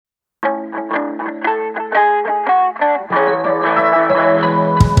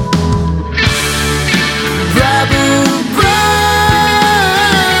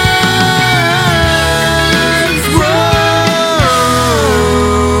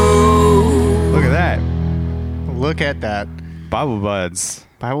Look at that. Bible Buds.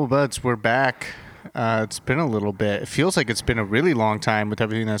 Bible Buds, we're back. It's been a little bit. It feels like it's been a really long time with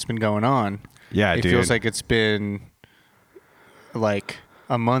everything that's been going on. Yeah, it dude. feels like it's been like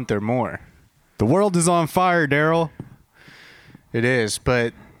a month or more. The world is on fire, Daryl. It is,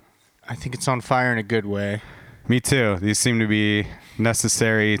 but I think it's on fire in a good way. Me too. These seem to be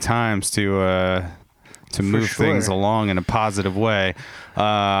necessary times to move things along in a positive way.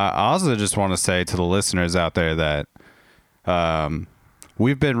 I also just want to say to the listeners out there that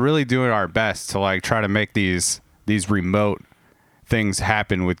we've been really doing our best to like try to make these remote things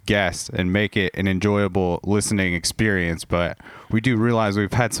happen with guests and make it an enjoyable listening experience. But we do realize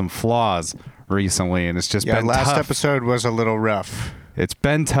we've had some flaws recently, and it's just been last tough. episode was a little rough. It's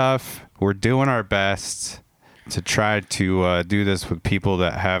been tough. We're doing our best to try to do this with people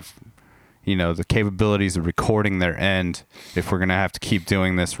that have, you know, the capabilities of recording their end if we're going to have to keep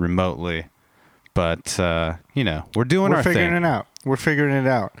doing this remotely. But, you know, we're doing our thing. We're figuring it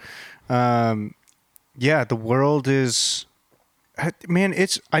out. Yeah, the world is... Man,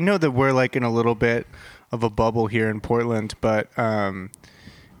 I know that we're like in a little bit of a bubble here in Portland, but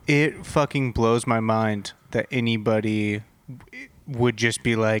it fucking blows my mind that anybody would just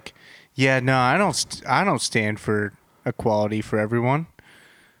be like, yeah, no, I don't stand for equality for everyone.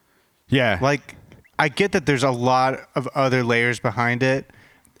 Yeah. Like, I get that there's a lot of other layers behind it,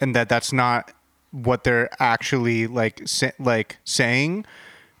 and that's not what they're actually like saying,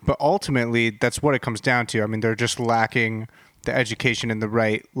 but ultimately that's what it comes down to. I mean, they're just lacking the education and the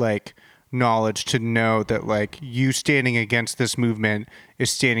right like knowledge to know that like you standing against this movement is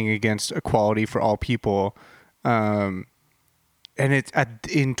standing against equality for all people. And it's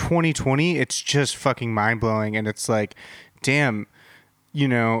in 2020, it's just fucking mind blowing. And it's like, damn, you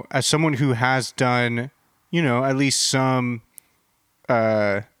know, as someone who has done, you know, at least some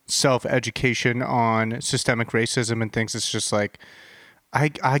self-education on systemic racism and things, it's just like,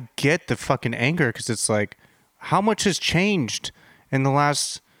 I get the fucking anger, because it's like, how much has changed in the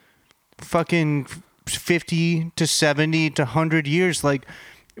last fucking 50 to 70 to 100 years? Like,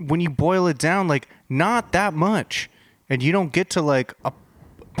 when you boil it down, like, not that much. And you don't get to like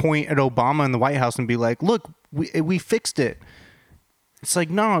point at Obama in the White House and be like, look, we fixed it. It's like,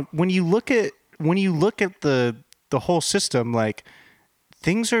 no, when you look at the whole system, like,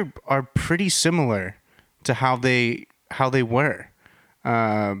 things are pretty similar to how they were.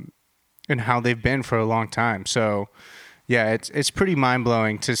 And how they've been for a long time. So, yeah, it's pretty mind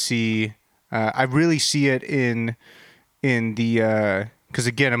blowing to see. I really see it in the because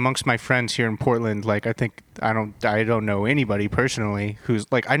again, amongst my friends here in Portland, like I don't know anybody personally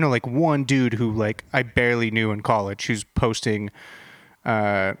who's like, I know like one dude who like I barely knew in college who's posting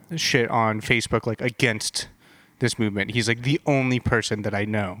shit on Facebook like against this movement. He's like the only person that I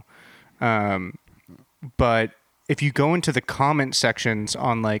know. But if you go into the comment sections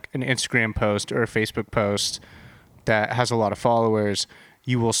on like an Instagram post or a Facebook post that has a lot of followers,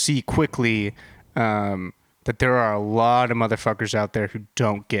 you will see quickly that there are a lot of motherfuckers out there who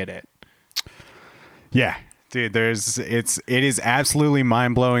don't get it. Yeah, dude, it is absolutely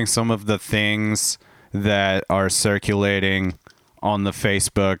mind blowing, some of the things that are circulating on the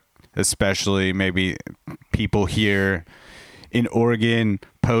Facebook, especially maybe people here in Oregon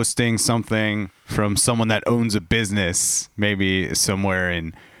posting something from someone that owns a business, maybe somewhere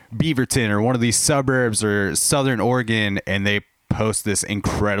in Beaverton or one of these suburbs or Southern Oregon, and they post this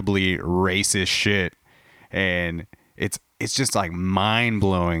incredibly racist shit. And it's just like mind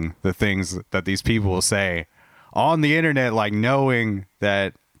blowing, the things that these people will say on the internet, like knowing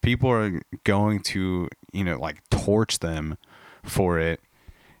that people are going to, you know, like torch them for it.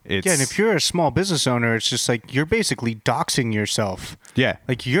 And if you're a small business owner, it's just like you're basically doxing yourself. Yeah.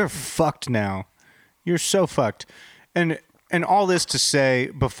 Like, you're fucked now. You're so fucked. And all this to say,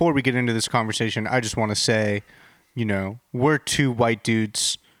 before we get into this conversation, I just want to say, you know, we're two white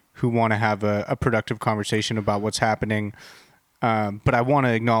dudes who want to have a productive conversation about what's happening. But I want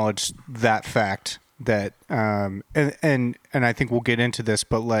to acknowledge that fact that, and I think we'll get into this,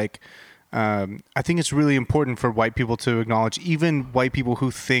 but like, I think it's really important for white people to acknowledge, even white people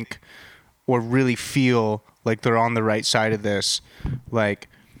who think or really feel like they're on the right side of this, like,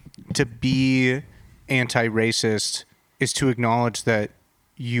 to be anti-racist is to acknowledge that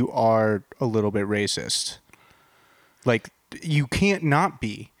you are a little bit racist. Like, you can't not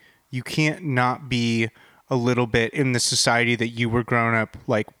be. You can't not be a little bit in the society that you were grown up,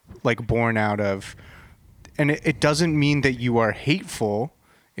 like born out of. And it doesn't mean that you are hateful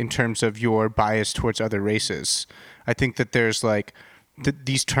in terms of your bias towards other races. I think that there's like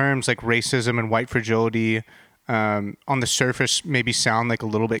these terms like racism and white fragility on the surface maybe sound like a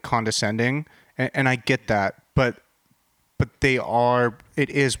little bit condescending. And I get that. but it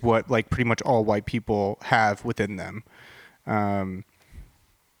is what like pretty much all white people have within them. And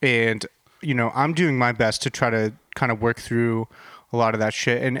I'm doing my best to try to kind of work through a lot of that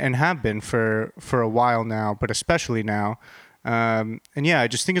shit, and have been for a while now, but especially now. And yeah, I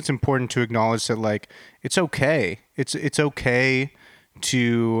just think it's important to acknowledge that like it's okay. It's okay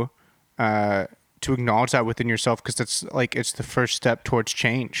to acknowledge that within yourself, because that's like it's the first step towards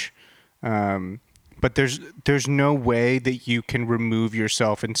change. But there's no way that you can remove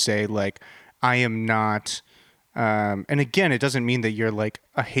yourself and say like I am not. And again, it doesn't mean that you're like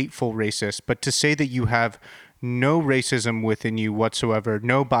a hateful racist, but to say that you have no racism within you whatsoever,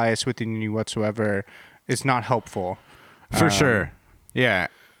 no bias within you whatsoever, is not helpful. For sure. Yeah.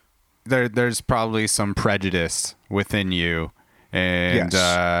 There's probably some prejudice within you, and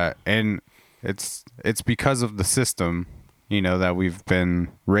Yes. and it's because of the system, that we've been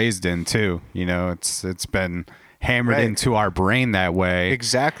raised in too. It's been hammered Right. into our brain that way.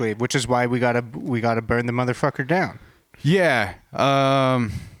 Exactly, which is why we gotta burn the motherfucker down. Yeah,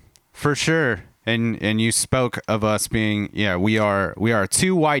 for sure. And you spoke of us being, we are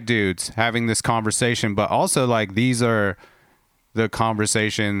two white dudes having this conversation, but also like these are the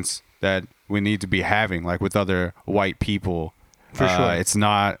conversations that we need to be having, like with other white people. For sure. It's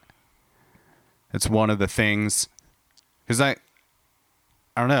one of the things, because I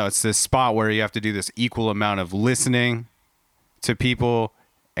don't know, it's this spot where you have to do this equal amount of listening to people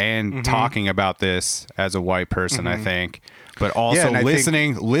and talking about this as a white person, I think, but also and I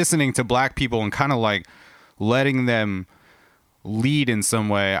listening to black people and kind of like letting them lead in some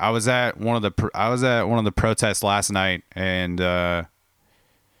way. I was at one of the protests last night, and the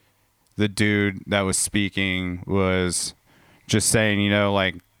dude that was speaking was just saying,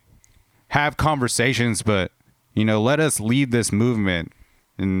 like, have conversations, but let us lead this movement,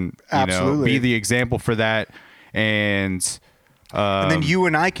 and Absolutely. be the example for that. And then you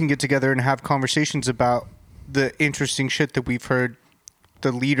and I can get together and have conversations about the interesting shit that we've heard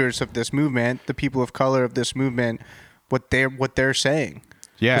the leaders of this movement, the people of color of this movement, what they're saying.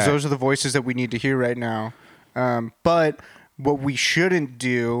 Yeah. Because those are the voices that we need to hear right now. But what we shouldn't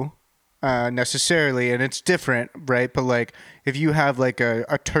do necessarily, and it's different, right? But like if you have like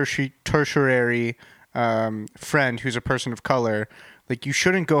a tertiary friend who's a person of color, like you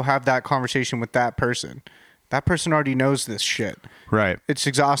shouldn't go have that conversation with that person. That person already knows this shit. Right. It's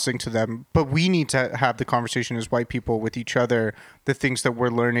exhausting to them. But we need to have the conversation as white people with each other, the things that we're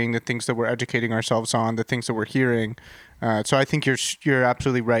learning, the things that we're educating ourselves on, the things that we're hearing. So I think you're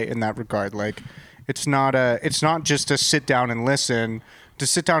absolutely right in that regard. Like, it's not just to sit down and listen. To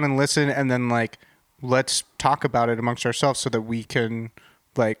sit down and listen, and then like let's talk about it amongst ourselves so that we can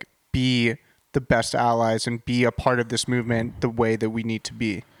like be the best allies and be a part of this movement the way that we need to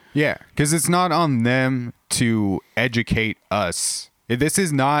be. Yeah, because it's not on them to educate us. This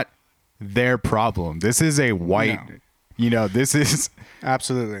is not their problem. This is a white, this is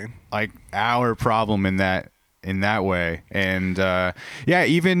Absolutely. like our problem in that way. And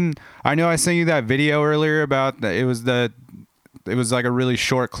even I know I sent you that video earlier about it was like a really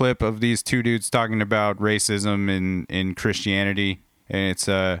short clip of these two dudes talking about racism in Christianity, and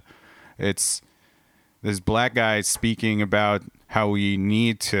it's this black guy speaking about how we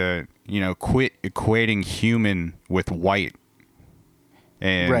need to, quit equating human with white.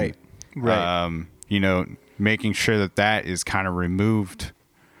 And, Right. making sure that is kind of removed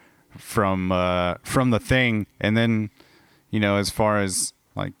from the thing. And then, as far as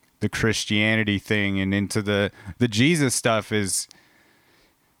like the Christianity thing and into the Jesus stuff is,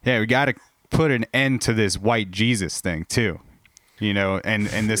 we got to put an end to this white Jesus thing too.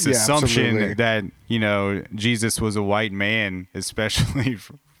 And this assumption absolutely. that, Jesus was a white man, especially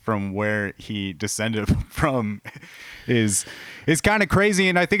from where he descended from, is kind of crazy.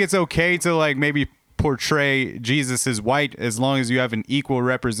 And I think it's okay to like maybe portray Jesus as white as long as you have an equal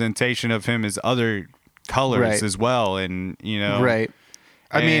representation of him as other colors Right. as well. And, Right.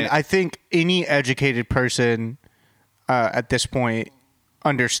 I mean, And- I think any educated person at this point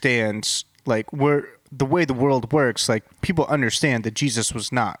understands like the way the world works. Like people understand that Jesus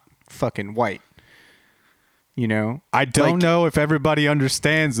was not fucking white. I don't know if everybody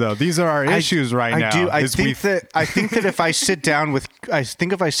understands though. These are our issues right now. I think that if I sit down with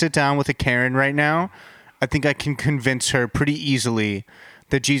a Karen right now, I think I can convince her pretty easily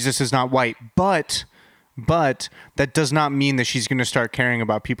that Jesus is not white. But that does not mean that she's going to start caring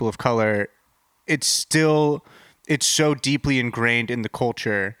about people of color. It's so deeply ingrained in the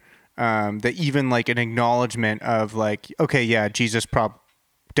culture that even like an acknowledgement of like, okay, yeah, Jesus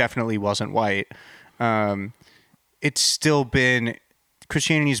definitely wasn't white. It's still been,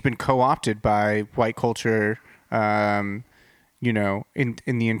 Christianity has been co-opted by white culture you know, in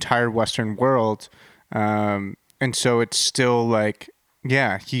the entire Western world. And so it's still like,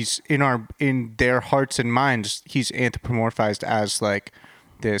 yeah, he's in their hearts and minds, he's anthropomorphized as like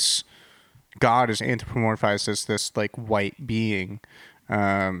this, God is anthropomorphized as this like white being,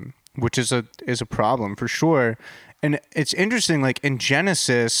 which is a problem for sure. And it's interesting, like in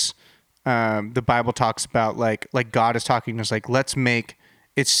Genesis, the Bible talks about like God is talking to us, like,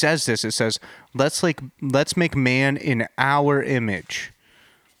 it says, let's make man in our image.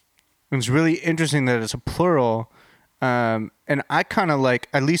 And it's really interesting that it's a plural. And I kind of like,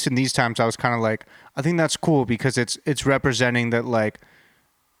 at least in these times, I was kind of like, I think that's cool because it's representing that like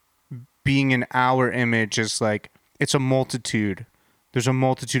being in our image is like, it's a multitude. There's a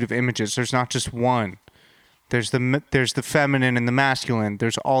multitude of images. There's not just one. There's the feminine and the masculine.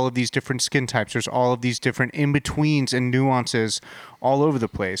 There's all of these different skin types. There's all of these different in-betweens and nuances all over the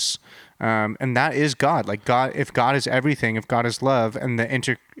place. And that is God. Like God, if God is everything, if God is love and the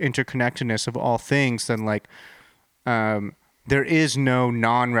interconnectedness of all things, then like there is no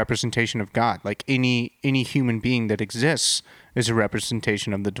non-representation of God. Like any human being that exists is a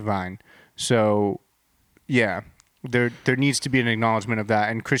representation of the divine. So yeah, there needs to be an acknowledgement of that.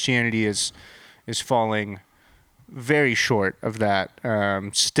 And Christianity is falling very short of that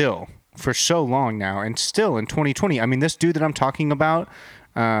still for so long now, and still in 2020. I mean, this dude that I'm talking about,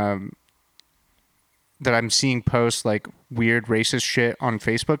 that I'm seeing post like weird racist shit on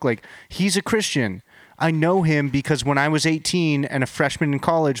Facebook, like he's a Christian. I know him because when I was 18 and a freshman in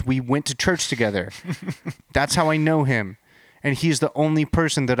college, we went to church together. That's how I know him. And he's the only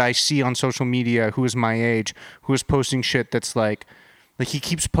person that I see on social media who is my age, who is posting shit that's like he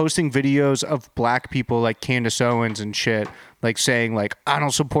keeps posting videos of black people like Candace Owens and shit, like saying like, I don't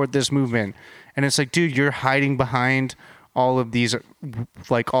support this movement. And it's like, dude, you're hiding behind all of these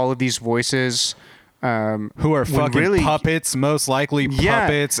voices who are fucking really, puppets, most likely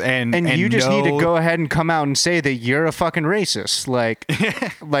puppets. And you just need to go ahead and come out and say that you're a fucking racist, like,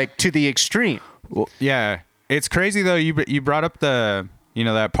 like to the extreme. Well, yeah. It's crazy though. You brought up the,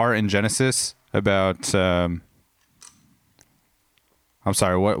 that part in Genesis about, I'm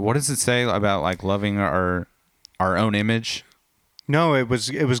sorry. What does it say about like loving our own image? No, it was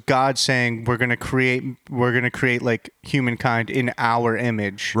God saying we're gonna create like humankind in our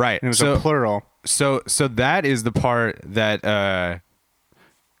image. Right. And it was a plural. So that is the part that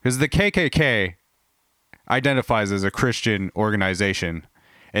because the KKK identifies as a Christian organization,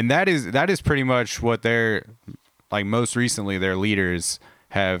 and that is pretty much what their like most recently their leaders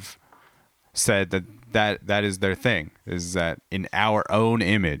have said that is their thing, is that in our own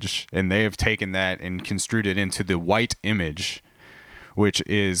image, and they have taken that and construed it into the white image, which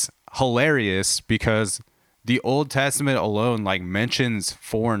is hilarious because the Old Testament alone like mentions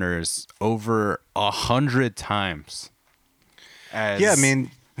foreigners over 100 times. Yeah, I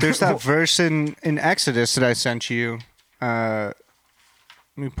mean, there's that verse in Exodus that I sent you. Let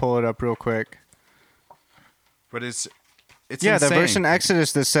me pull it up real quick. But it's yeah, insane. the verse in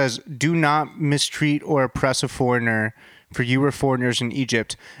Exodus that says, "Do not mistreat or oppress a foreigner, for you were foreigners in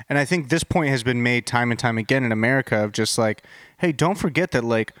Egypt." And I think this point has been made time and time again in America of just like, hey, don't forget that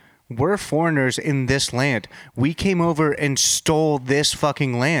like we're foreigners in this land. We came over and stole this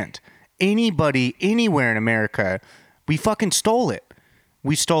fucking land. Anybody, anywhere in America, we fucking stole it.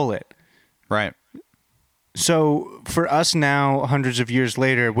 We stole it. Right. So for us now, hundreds of years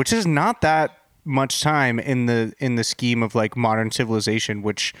later, which is not that much time in the scheme of like modern civilization,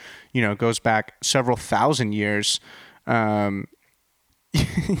 which goes back several thousand years. Yeah,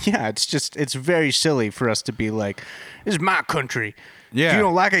 it's very silly for us to be like, this is my country. Yeah. If you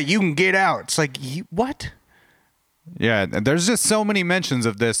don't like it, you can get out. It's like, what? Yeah, there's just so many mentions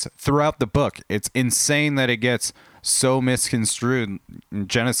of this throughout the book. It's insane that it gets so misconstrued.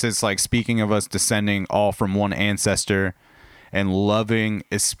 Genesis, like speaking of us descending all from one ancestor and loving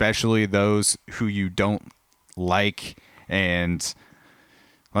especially those who you don't like, and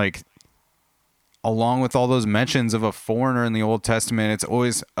like along with all those mentions of a foreigner in the Old Testament, it's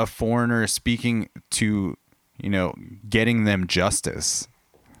always a foreigner speaking to, getting them justice.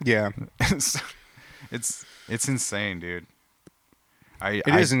 Yeah. It's insane, dude. It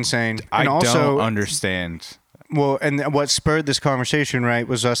is insane. I and also, don't understand. Well, and what spurred this conversation, right,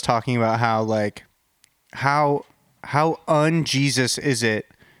 was us talking about how like how un-Jesus is it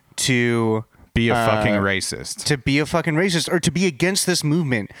to be a fucking racist. To be a fucking racist or to be against this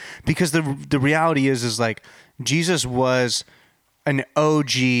movement, because the reality is like Jesus was an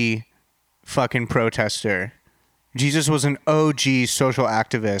OG fucking protester. Jesus was an OG social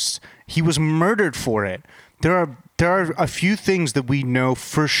activist. He was murdered for it. There are a few things that we know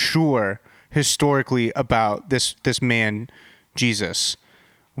for sure historically about this man Jesus.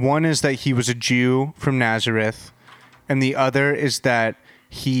 One is that he was a Jew from Nazareth, and the other is that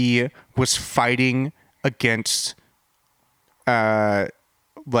he was fighting against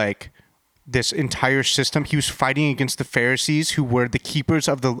like this entire system. He was fighting against the Pharisees, who were the keepers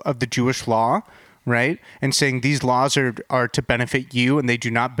of the Jewish law, right? And saying these laws are to benefit you and they do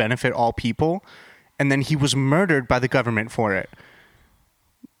not benefit all people. And then he was murdered by the government for it.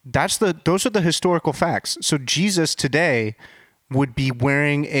 Those are the historical facts. So Jesus today would be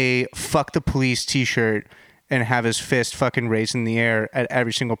wearing a fuck the police t-shirt and have his fist fucking raised in the air at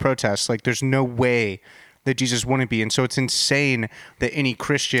every single protest. Like, there's no way that Jesus wouldn't be. And so it's insane that any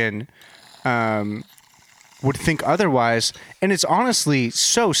Christian would think otherwise. And it's honestly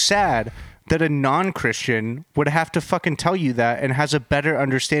so sad that a non-Christian would have to fucking tell you that and has a better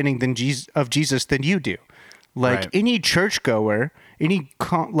understanding of Jesus than you do. Like, right. Any churchgoer,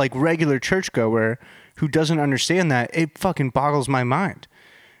 like regular churchgoer who doesn't understand that, it fucking boggles my mind.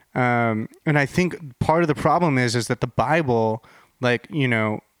 And I think part of the problem is that the Bible, like, you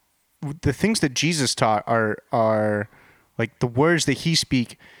know, the things that Jesus taught are like the words that he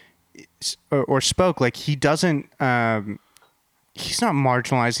spoke. Like, he doesn't, he's not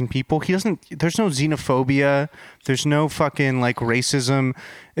marginalizing people. There's no xenophobia. There's no fucking like racism.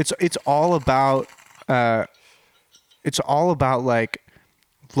 It's all about like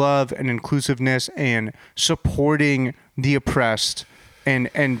love and inclusiveness and supporting the oppressed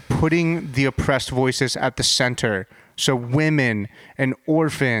and putting the oppressed voices at the center. So women and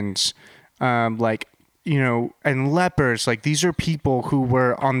orphans, like, you know, and lepers, like, these are people who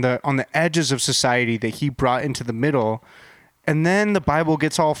were on the edges of society that he brought into the middle. And then the Bible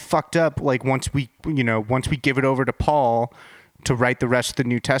gets all fucked up, like, once we give it over to Paul to write the rest of the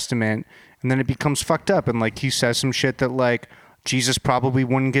New Testament, and then it becomes fucked up, and like he says some shit that like Jesus probably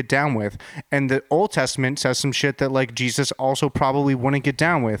wouldn't get down with. And the Old Testament says some shit that like Jesus also probably wouldn't get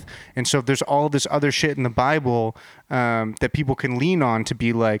down with. And so there's all this other shit in the Bible that people can lean on to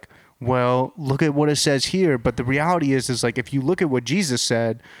be like, well, look at what it says here. But the reality is like, if you look at what Jesus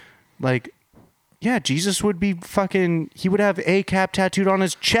said, like, yeah, Jesus would be he would have ACAB tattooed on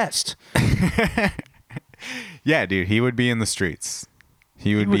his chest. Yeah, dude, he would be in the streets.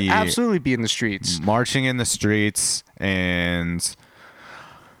 He would absolutely be in the streets. Marching in the streets. And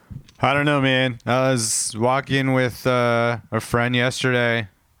I don't know, man. I was walking with a friend yesterday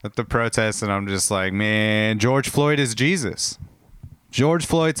at the protest, and I'm just like, man, George Floyd is Jesus. George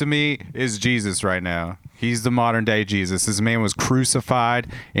Floyd to me is Jesus right now. He's the modern day Jesus. This man was crucified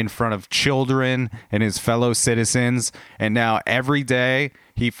in front of children and his fellow citizens. And now every day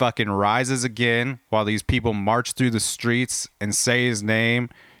he fucking rises again while these people march through the streets and say his name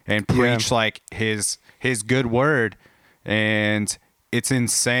and preach like his good word. And it's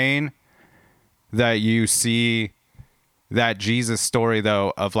insane that you see that Jesus story,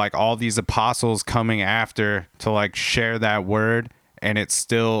 though, of like all these apostles coming after to like share that word. And it's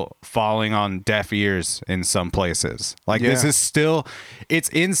still falling on deaf ears in some places. Like, this is still, it's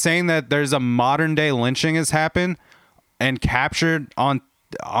insane that there's a modern day lynching has happened and captured on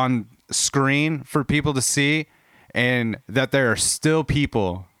screen for people to see, and that there are still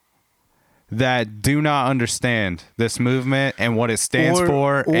people that do not understand this movement and what it stands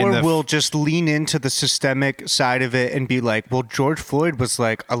for. Or will just lean into the systemic side of it and be like, well, George Floyd was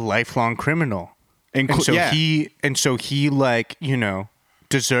like a lifelong criminal. And so he like, you know,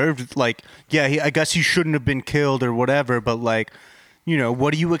 deserved like, I guess he shouldn't have been killed or whatever, but like, you know,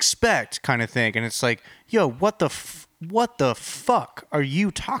 what do you expect kind of thing? And it's like, yo, what the fuck are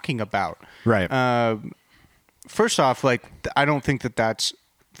you talking about? Right. First off, like, I don't think that's,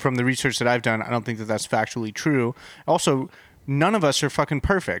 from the research that I've done, I don't think that's factually true. Also, none of us are fucking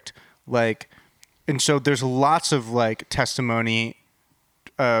perfect. Like, and so there's lots of like testimony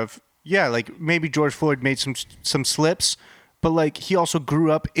of, like maybe George Floyd made some slips, but like he also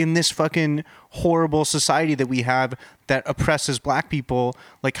grew up in this fucking horrible society that we have that oppresses black people.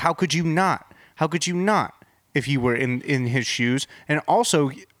 Like, how could you not? How could you not if you were in his shoes? And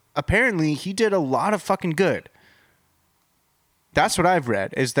also, apparently, he did a lot of fucking good. That's what I've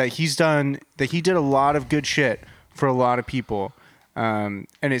read, is that he did a lot of good shit for a lot of people. And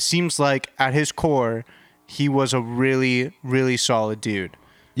it seems like at his core, he was a really, really solid dude.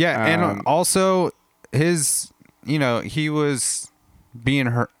 Yeah, and also he was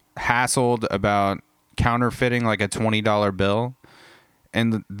being hassled about counterfeiting like a $20 bill,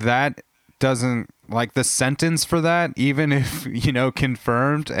 and that doesn't, like, the sentence for that, even if, you know,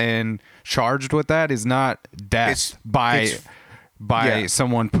 confirmed and charged with that, is not death by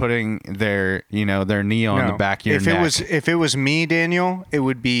someone putting their, you know, their knee on the back of your neck. If it was me, Daniel, it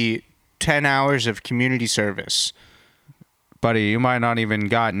would be 10 hours of community service. Buddy, you might not even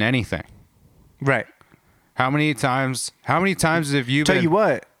gotten anything. Right. How many times have you Tell been... you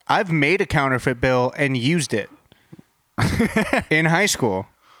what, I've made a counterfeit bill and used it in high school.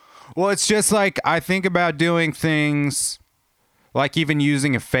 Well, it's just like I think about doing things like even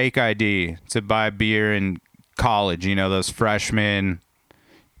using a fake ID to buy beer in college, you know, those freshman,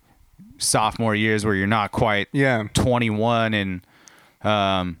 sophomore years where you're not quite 21 and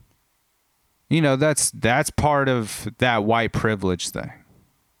you know, that's part of that white privilege thing.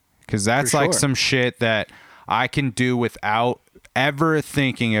 Cuz that's like some shit that I can do without ever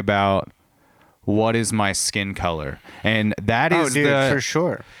thinking about what is my skin color. And that is for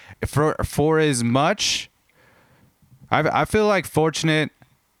sure. For as much I feel like fortunate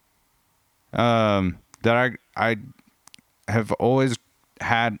that I have always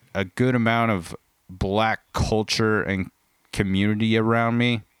had a good amount of black culture and community around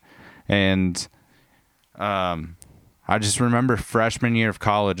me. And I just remember freshman year of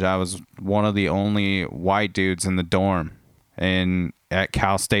college, I was one of the only white dudes in the dorm at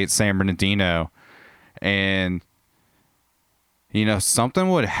Cal State San Bernardino. And you know, something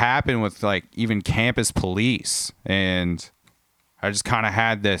would happen with like even campus police, and I just kind of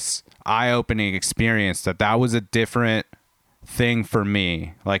had this eye-opening experience that was a different thing for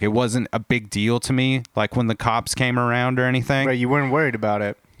me. Like, it wasn't a big deal to me, like when the cops came around or anything. Right, you weren't worried about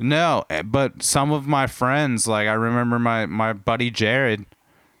it. No, but some of my friends, like I remember my buddy Jared,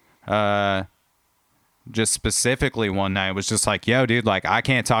 just specifically one night was just like, yo, dude, like I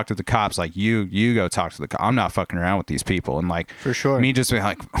can't talk to the cops. Like you go talk to the cops. I'm not fucking around with these people. And like, for sure, me just being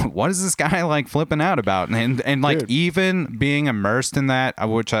like, what is this guy like flipping out about? And like, dude, even being immersed in that,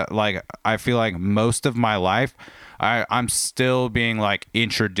 which I feel like most of my life, I'm still being like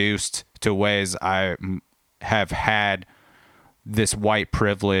introduced to ways I have had this white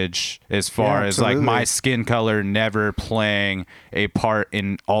privilege as far as like my skin color never playing a part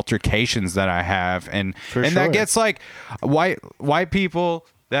in altercations that I have. And that gets like white people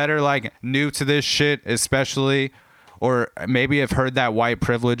that are like new to this shit, especially, or maybe have heard that white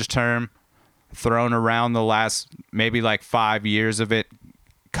privilege term thrown around the last maybe like 5 years of it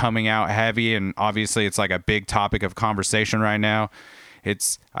coming out heavy. And obviously it's like a big topic of conversation right now.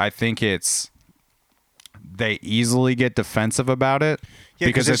 I think they easily get defensive about it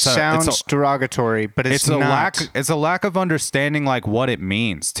because it sounds derogatory, but it's not. It's a lack of understanding like what it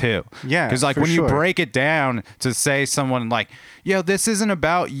means too. Yeah, because like when you break it down to say someone like, yo, this isn't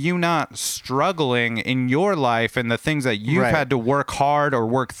about you not struggling in your life and the things that you've had to work hard or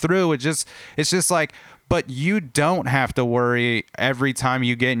work through. It's just like, but you don't have to worry every time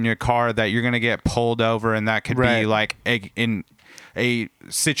you get in your car that you're gonna get pulled over, and that could be like in a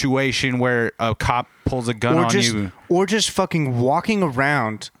situation where a cop pulls a gun on you, or just fucking walking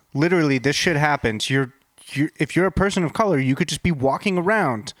around. Literally, this shit happens. If you're a person of color, you could just be walking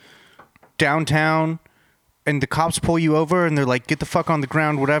around downtown, and the cops pull you over, and they're like, "Get the fuck on the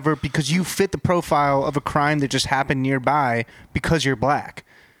ground," whatever, because you fit the profile of a crime that just happened nearby because you're black.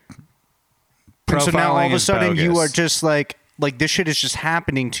 And so now all of a sudden you are just like this shit is just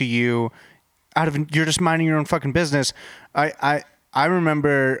happening to you you're just minding your own fucking business. I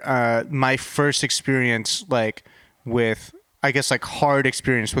remember my first experience like with, I guess, like hard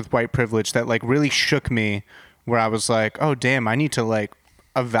experience with white privilege that like really shook me, where I was like, oh damn, I need to like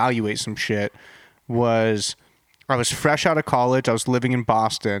evaluate some shit. I was fresh out of college. I was living in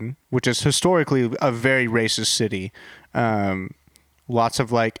Boston, which is historically a very racist city. Lots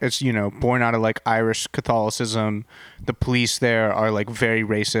of like, it's, you know, born out of like Irish Catholicism. The police there are like very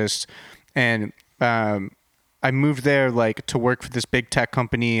racist. And I moved there like to work for this big tech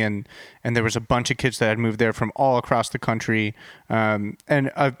company, and there was a bunch of kids that had moved there from all across the country. And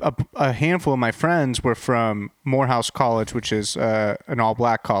a handful of my friends were from Morehouse College, which is an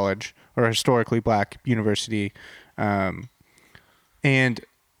all-black college, or a historically black university. And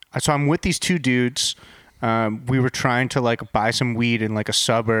so I'm with these two dudes. We were trying to like buy some weed in like a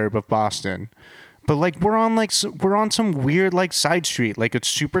suburb of Boston. But like we're on some weird like side street. Like it's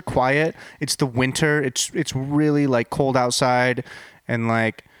super quiet. It's the winter. It's really like cold outside, and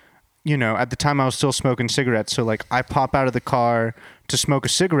like, you know, at the time I was still smoking cigarettes. So like I pop out of the car to smoke a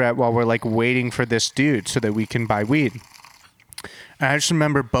cigarette while we're like waiting for this dude so that we can buy weed. And I just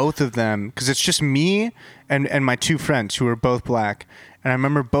remember both of them, because it's just me and my two friends who are both black. And I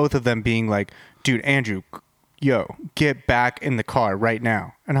remember both of them being like, dude, Andrew, yo, get back in the car right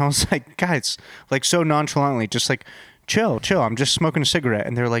now. And I was like, guys, like so nonchalantly, just like, chill. I'm just smoking a cigarette.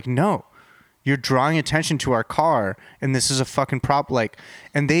 And they're like, no, you're drawing attention to our car, and this is a fucking prop. Like,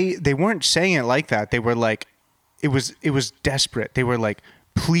 and they weren't saying it like that. They were like, it was desperate. They were like,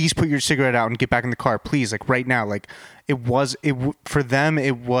 please put your cigarette out and get back in the car, please, like right now. Like for them,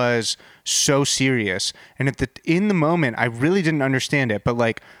 it was so serious. And in the moment, I really didn't understand it, but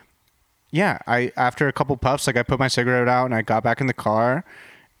like, yeah, after a couple puffs, like I put my cigarette out and I got back in the car,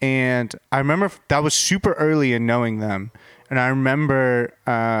 and I remember that was super early in knowing them. And I remember,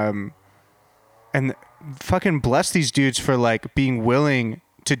 and fucking bless these dudes for like being willing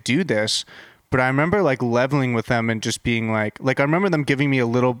to do this. But I remember like leveling with them and just being like I remember them giving me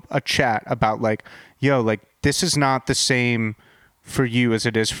a chat about like, yo, like this is not the same for you as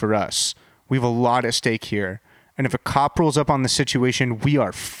it is for us. We have a lot at stake here. And if a cop rolls up on the situation, we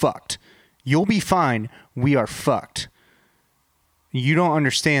are fucked. You'll be fine. We are fucked. You don't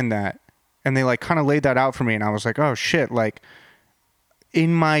understand that. And they like kind of laid that out for me. And I was like, oh shit. Like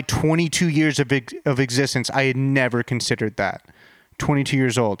in my 22 years of existence, I had never considered that. 22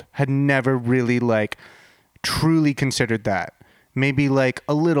 years old, had never really like truly considered that. Maybe like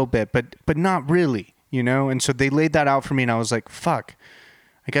a little bit, but not really, you know? And so they laid that out for me and I was like, fuck,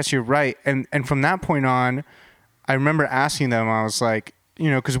 I guess you're right. And from that point on, I remember asking them, I was like,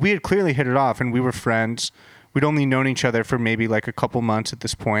 you know, because we had clearly hit it off and we were friends. We'd only known each other for maybe like a couple months at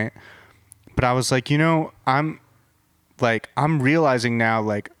this point. But I was like, you know, I'm realizing now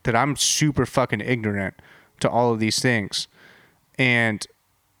like that I'm super fucking ignorant to all of these things. And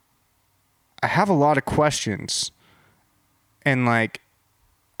I have a lot of questions. And like,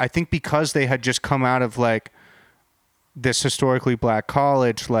 I think because they had just come out of like this historically black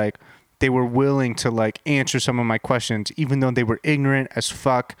college, like they were willing to like answer some of my questions, even though they were ignorant as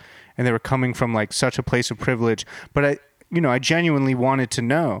fuck and they were coming from like such a place of privilege. But I genuinely wanted to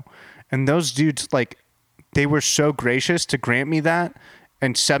know. And those dudes, like, they were so gracious to grant me that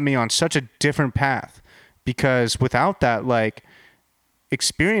and set me on such a different path. Because without that, like,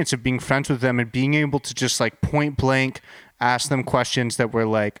 experience of being friends with them and being able to just like point blank ask them questions that were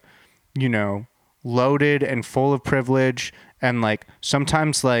like, you know, loaded and full of privilege and like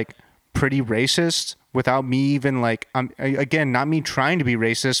sometimes like pretty racist without me even like, again, not me trying to be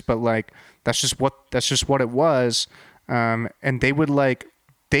racist, but like that's just what it was. And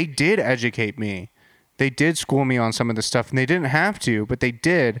they did educate me. They did school me on some of the stuff and they didn't have to, but they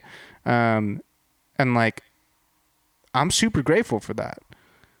did. And like, I'm super grateful for that.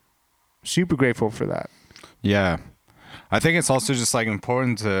 Super grateful for that. Yeah. I think it's also just like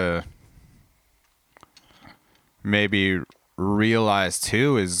important to maybe realize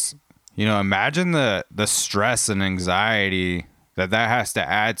too is, you know, imagine the stress and anxiety that has to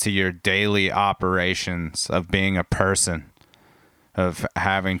add to your daily operations of being a person, of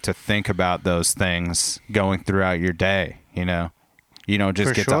having to think about those things going throughout your day, you know? You don't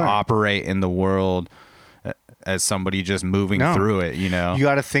just get to operate in the world as somebody just moving through it, you know? You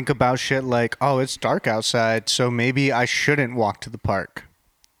got to think about shit like, oh, it's dark outside, so maybe I shouldn't walk to the park.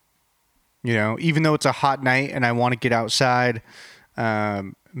 You know, even though it's a hot night and I want to get outside,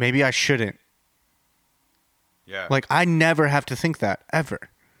 maybe I shouldn't. Yeah. Like, I never have to think that, ever.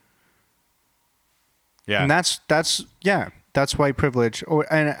 Yeah. And that's white privilege.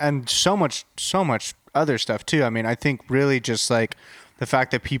 And so much other stuff, too. I mean, I think really just, like, the fact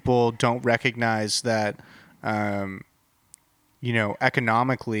that people don't recognize that, you know,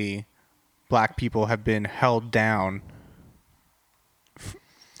 economically, black people have been held down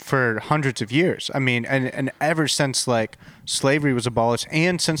for hundreds of years. I mean, and ever since like slavery was abolished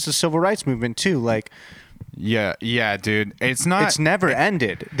and since the civil rights movement too, like, yeah, dude, it's never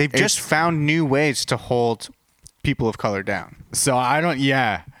ended. They've just found new ways to hold people of color down. So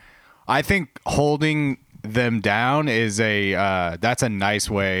I think holding them down is that's a nice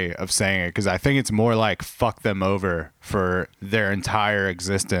way of saying it, because I think it's more like fuck them over for their entire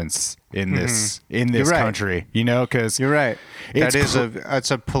existence in this country, you know? Because you're right.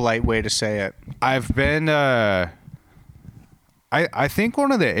 That's a polite way to say it. I've been I think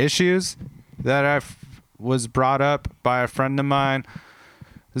one of the issues that was brought up by a friend of mine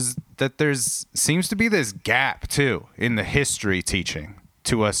is that seems to be this gap too in the history teaching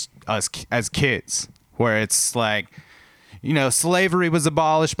to us as kids, where it's like, you know, slavery was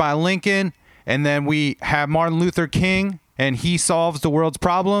abolished by Lincoln, and then we have Martin Luther King, and he solves the world's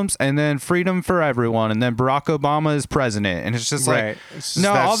problems, and then freedom for everyone, and then Barack Obama is president, and it's just like,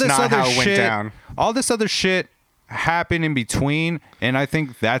 all this other shit happened in between, and I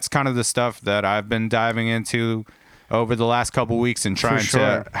think that's kind of the stuff that I've been diving into over the last couple weeks and trying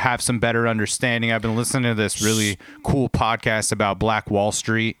to have some better understanding. I've been listening to this really cool podcast about Black Wall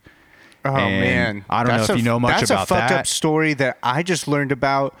Street. Oh, man. I don't know if you know much about that. That's a fucked up story that I just learned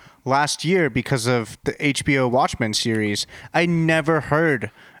about last year because of the HBO Watchmen series. I never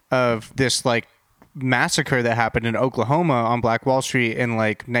heard of this, like, massacre that happened in Oklahoma on Black Wall Street in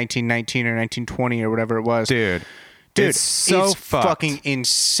like 1919 or 1920 or whatever it was. Dude, it's so it's fucked. fucking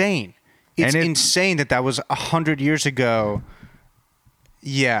insane. It's insane that was 100 years ago.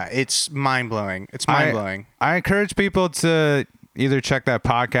 Yeah, it's mind-blowing. It's mind-blowing. I encourage people to either check that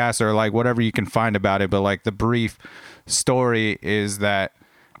podcast or like whatever you can find about it, but like the brief story is that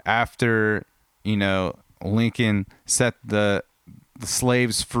after, you know, Lincoln set the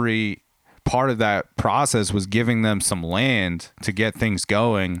slaves free, part of that process was giving them some land to get things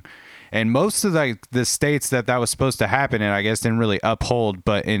going. And most of the states that was supposed to happen in, I guess, didn't really uphold.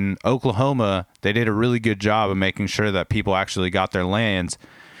 But in Oklahoma, they did a really good job of making sure that people actually got their lands.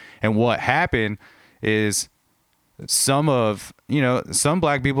 And what happened is some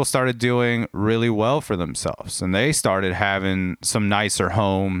black people started doing really well for themselves. And they started having some nicer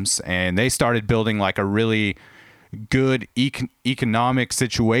homes. And they started building like a really good economic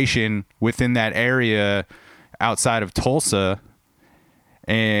situation within that area outside of Tulsa.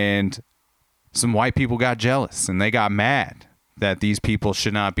 And some white people got jealous and they got mad that these people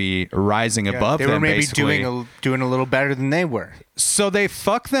should not be rising above them. They were maybe basically doing a little better than they were. So they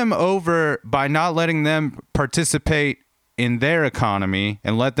fuck them over by not letting them participate in their economy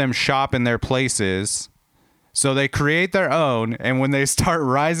and let them shop in their places. So they create their own, and when they start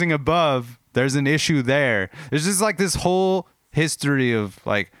rising above, there's an issue there. There's just like this whole history of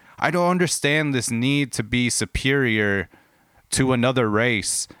like, I don't understand this need to be superior to another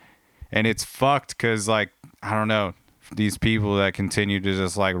race. And it's fucked because, like, I don't know, these people that continue to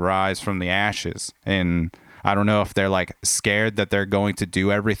just like rise from the ashes. And I don't know if they're like scared that they're going to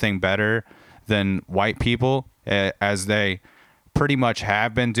do everything better than white people, as they pretty much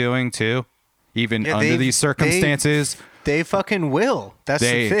have been doing too, even under these circumstances. They fucking will. That's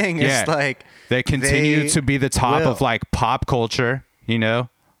the thing. It's like they continue to be the top of like pop culture, you know,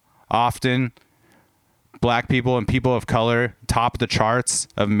 often black people and people of color top the charts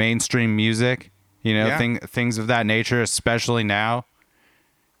of mainstream music, you know, things of that nature, especially now.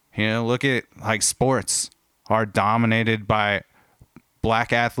 You know, look at like sports are dominated by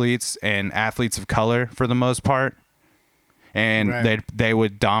black athletes and athletes of color for the most part. And they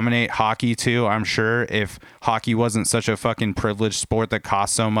would dominate hockey too, I'm sure, if hockey wasn't such a fucking privileged sport that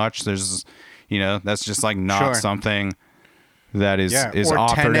costs so much. There's, you know, that's just like not something that is or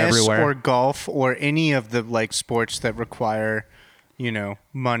offered tennis, everywhere. Or golf, or any of the like sports that require, you know,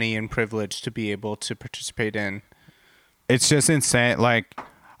 money and privilege to be able to participate in. It's just insane. Like,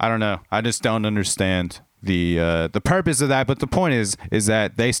 I don't know. I just don't understand the purpose of that. But the point is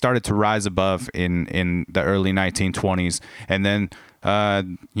that they started to rise above in the early 1920s, and then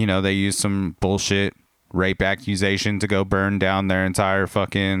you know, they used some bullshit rape accusation to go burn down their entire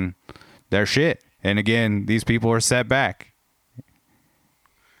fucking their shit. And again, these people are set back.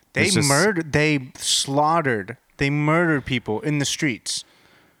 They murdered people in the streets.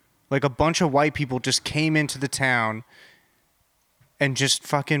 Like a bunch of white people just came into the town and just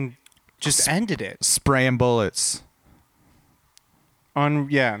fucking ended it. Spraying bullets.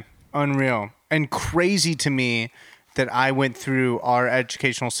 Unreal. And crazy to me that I went through our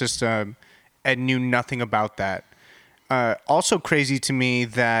educational system and knew nothing about that. Also crazy to me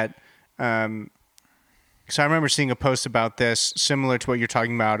that, so I remember seeing a post about this, similar to what you're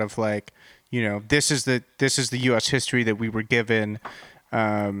talking about, of like, you know, this is the U.S. history that we were given.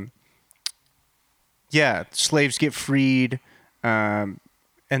 Slaves get freed, and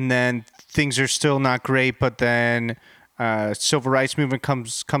then things are still not great. But then civil rights movement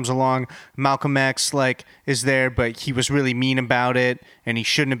comes along. Malcolm X is there, but he was really mean about it, and he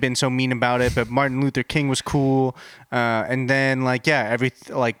shouldn't have been so mean about it. But Martin Luther King was cool, and then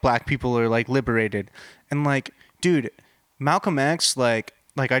black people are liberated. And dude, Malcolm X, I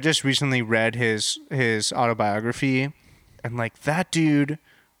just recently read his autobiography, and that dude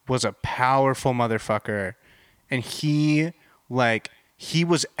was a powerful motherfucker, and he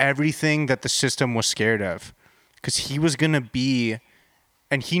was everything that the system was scared of, because he was gonna be,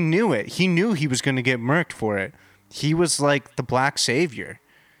 and he knew it. He knew he was gonna get murked for it. He was the black savior,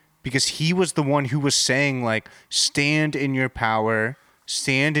 because he was the one who was saying stand in your power,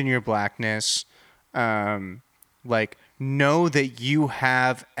 stand in your blackness. Know that you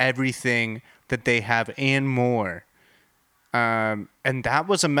have everything that they have and more. And that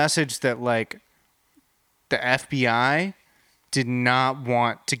was a message that the FBI did not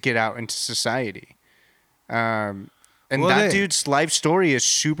want to get out into society. Dude's life story is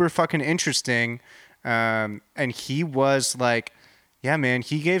super fucking interesting. And he was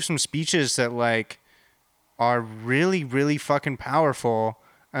he gave some speeches that are really, really fucking powerful.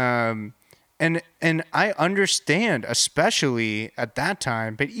 And I understand, especially at that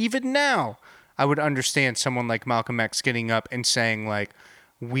time, but even now, I would understand someone like Malcolm X getting up and saying like,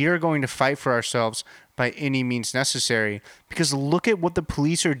 we are going to fight for ourselves by any means necessary. Because look at what the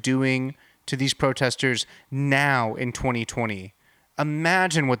police are doing to these protesters now in 2020.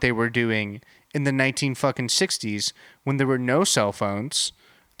 Imagine what they were doing in the 1960s when there were no cell phones.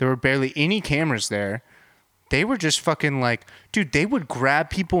 There were barely any cameras there. They were just fucking like, dude, they would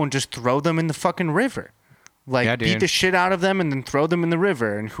grab people and just throw them in the fucking river. Like, Yeah, beat dude. the shit out of them and then throw them in the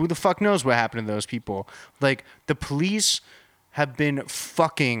river. And who the fuck knows what happened to those people? Like, the police have been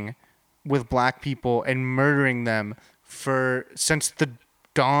fucking with black people and murdering them since the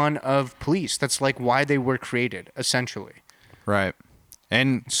dawn of police. That's like why they were created, essentially. Right.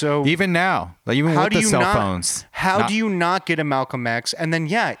 And So even now, like even with the cell phones. How do you not get a Malcolm X? And then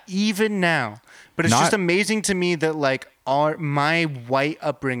even now. But it's just amazing to me that like my white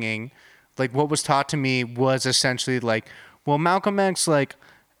upbringing, like what was taught to me was essentially like, well, Malcolm X like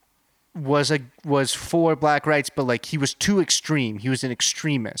was for black rights, but like he was too extreme. He was an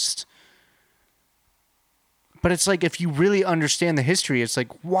extremist. But it's like, if you really understand the history, it's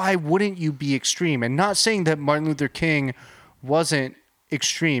like, why wouldn't you be extreme? And not saying that Martin Luther King wasn't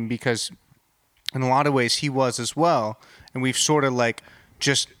extreme, because in a lot of ways he was as well. And we've sort of like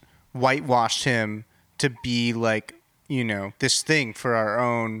just whitewashed him to be like, you know, this thing for our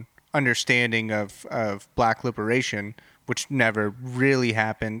own understanding of black liberation, which never really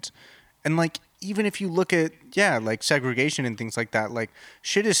happened. And like, even if you look at, like segregation and things like that, like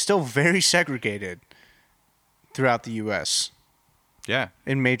shit is still very segregated throughout the U.S. Yeah.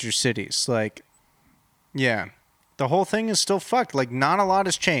 In major cities. Like, the whole thing is still fucked. Like, not a lot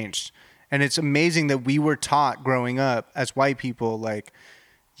has changed. And it's amazing that we were taught growing up as white people, like,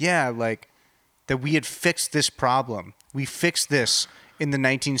 like that we had fixed this problem. We fixed this in the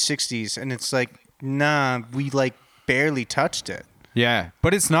 1960s. And it's like, nah, we like barely touched it. Yeah.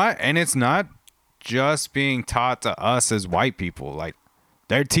 But it's not just being taught to us as white people. Like,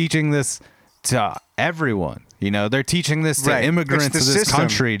 they're teaching this to everyone. You know, they're teaching this to immigrants to this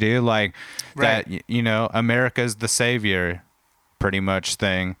country, dude. Like that, you know, America's the savior pretty much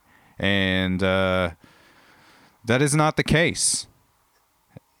thing. And that is not the case.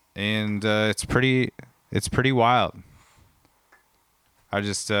 And it's pretty wild. I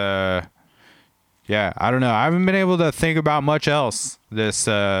just, I don't know. I haven't been able to think about much else this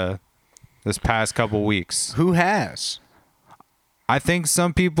past couple weeks. Who has? I think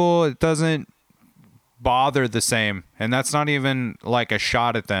some people, it doesn't bother the same, and that's not even like a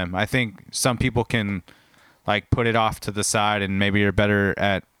shot at them. I think some people can like put it off to the side, and maybe you're better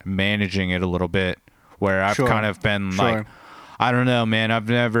at managing it a little bit, where I've kind of been like, I don't know, man,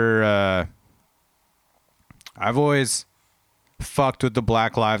 I've always fucked with the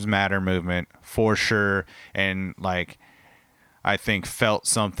Black Lives Matter movement for sure, and like I think felt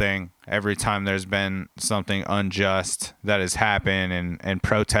something every time there's been something unjust that has happened and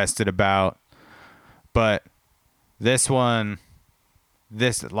protested about. But I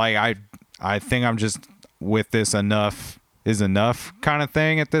think I'm just with this enough is enough kind of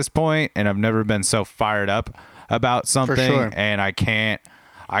thing at this point, and I've never been so fired up about something, and I can't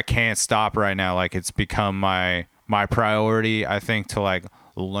stop right now. Like, it's become my priority, I think, to like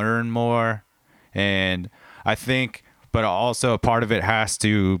learn more, and I think, but also a part of it has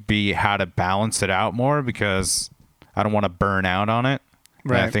to be how to balance it out more, because I don't want to burn out on it.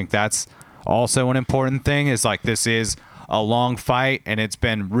 Right. And I think that's also an important thing, is like, this is a long fight, and it's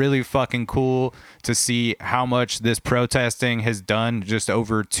been really fucking cool to see how much this protesting has done just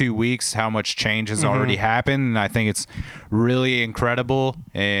over 2 weeks, how much change has already happened. And I think it's really incredible.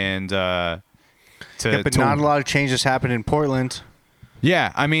 And but not a lot of changes happened in Portland.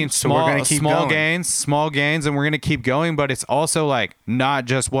 Yeah, I mean, small gains, and we're going to keep going. But it's also like not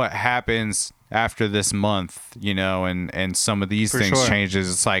just what happens after this month, you know, and some of these things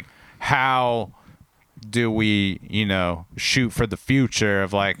changes. It's like, how do we, you know, shoot for the future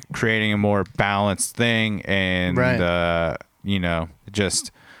of like creating a more balanced thing, and you know,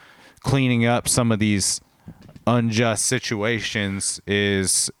 just cleaning up some of these unjust situations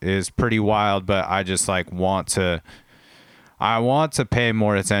is pretty wild. But I just like want to pay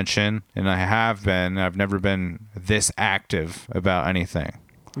more attention, and I have been. I've never been this active about anything.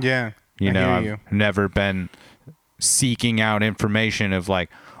 Yeah, I've never been seeking out information of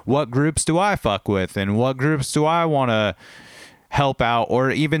like, what groups do I fuck with, and what groups do I want to help out,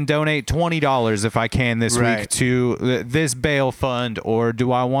 or even donate $20 if I can this week to this bail fund, or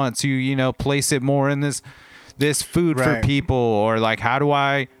do I want to, you know, place it more in this food for people, or like, how do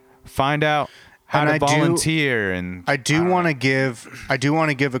I find out how to volunteer? And I do want to give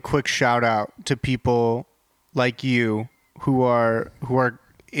a quick shout out to people like you who are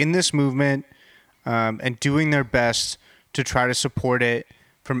in this movement, and doing their best to try to support it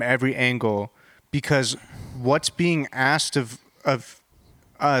from every angle, because what's being asked of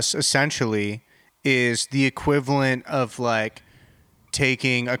us essentially is the equivalent of like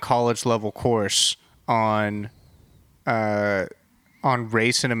taking a college level course on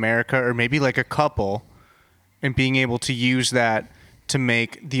race in America, or maybe like a couple, and being able to use that to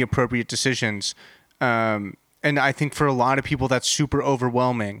make the appropriate decisions. And I think for a lot of people that's super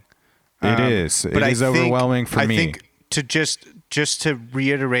overwhelming. It is. It is overwhelming for me. I think to just to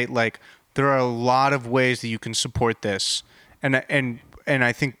reiterate, like, there are a lot of ways that you can support this, and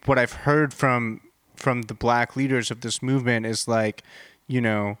I think what I've heard from the black leaders of this movement is like,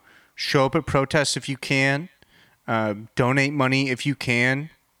 show up at protests if you can, donate money if you can.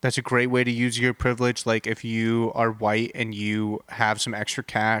 That's a great way to use your privilege. Like, if you are white and you have some extra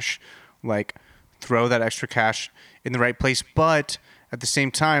cash, like, throw that extra cash in the right place. But at the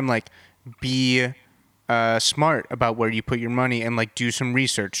same time, like, be smart about where you put your money, and like do some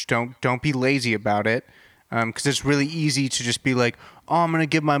research. Don't be lazy about it, because it's really easy to just be like, oh, I'm gonna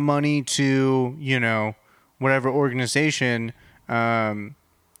give my money to whatever organization. But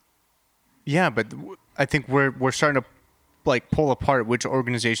I think we're starting to like pull apart which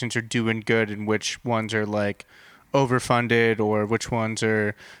organizations are doing good and which ones are like overfunded, or which ones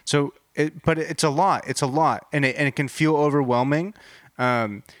are but it's a lot, and it can feel overwhelming.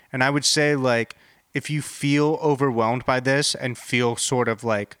 And I would say, like, if you feel overwhelmed by this and feel sort of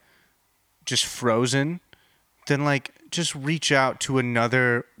like just frozen, then like just reach out to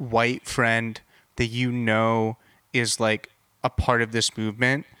another white friend that is like a part of this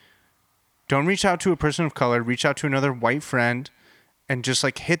movement. Don't reach out to a person of color, reach out to another white friend and just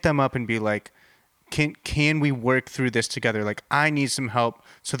like hit them up and be like, can we work through this together? Like, I need some help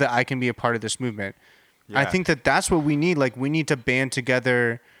so that I can be a part of this movement. Yeah. I think that's what we need. Like, we need to band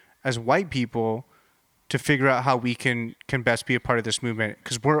together as white people to figure out how we can best be a part of this movement,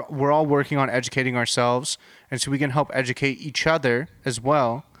 because we're all working on educating ourselves, and so we can help educate each other as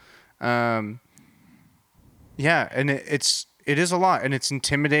well. And it is a lot, and it's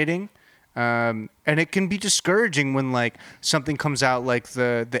intimidating. And it can be discouraging when like something comes out like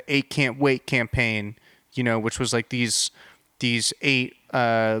the 8 Can't Wait campaign, which was like these 8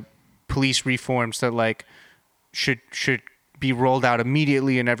 police reforms that like should be rolled out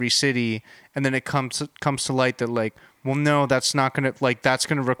immediately in every city, and then it comes to light that like, well, no, that's not gonna, like, that's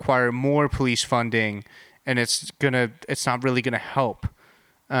gonna require more police funding, and it's not really gonna help.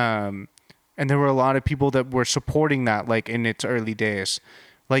 And there were a lot of people that were supporting that like in its early days.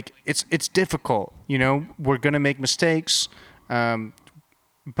 Like, it's difficult, we're going to make mistakes.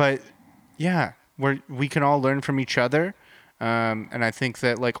 But yeah, we can all learn from each other. And I think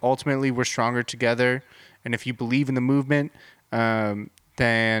that like ultimately we're stronger together. And if you believe in the movement,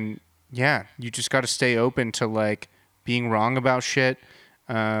 then yeah, you just got to stay open to like being wrong about shit.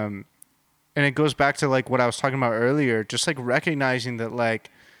 And it goes back to like what I was talking about earlier, just like recognizing that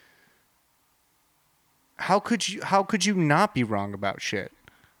like, how could you not be wrong about shit?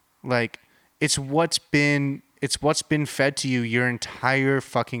 Like, it's what's been fed to you your entire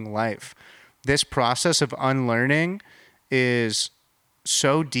fucking life. This process of unlearning is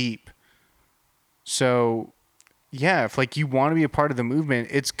so deep. So, yeah, if like you want to be a part of the movement,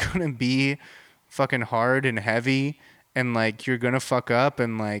 it's going to be fucking hard and heavy, and like you're going to fuck up,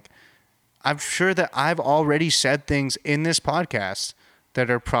 and like I'm sure that I've already said things in this podcast that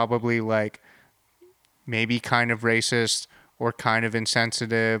are probably like maybe kind of racist or kind of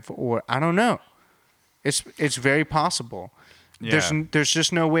insensitive, or I don't know. It's very possible. Yeah. There's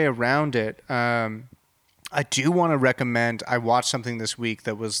just no way around it. I do want to recommend, I watched something this week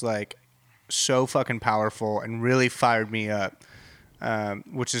that was like so fucking powerful and really fired me up,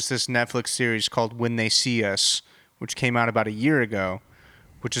 which is this Netflix series called When They See Us, which came out about a year ago,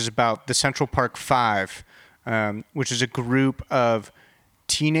 which is about the Central Park Five, which is a group of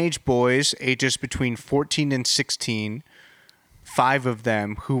teenage boys ages between 14 and 16, 5 of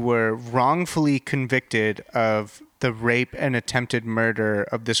them who were wrongfully convicted of the rape and attempted murder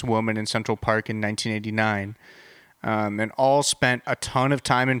of this woman in Central Park in 1989, and all spent a ton of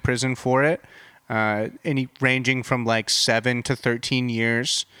time in prison for it, ranging from like 7 to 13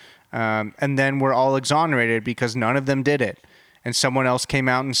 years, and then were all exonerated because none of them did it, and someone else came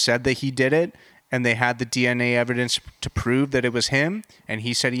out and said that he did it, and they had the DNA evidence to prove that it was him, and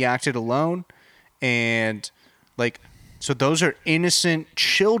he said he acted alone, and like... So those are innocent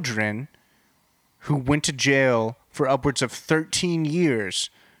children who went to jail for upwards of 13 years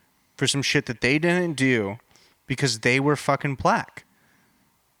for some shit that they didn't do because they were fucking black.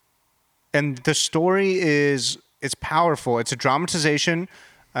 And the story it's powerful. It's a dramatization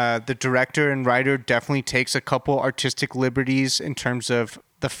The director and writer definitely takes a couple artistic liberties in terms of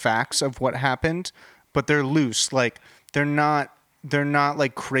the facts of what happened, but they're loose. Like they're not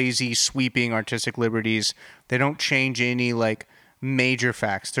like crazy sweeping artistic liberties. They don't change any like major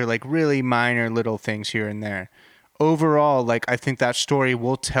facts. They're like really minor little things here and there. Overall, like I think that story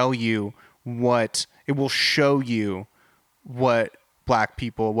will tell you what it will show you what black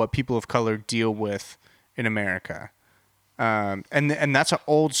people, what people of color deal with in America. And that's an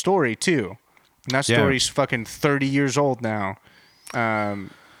old story too. And that story's fucking 30 years old now.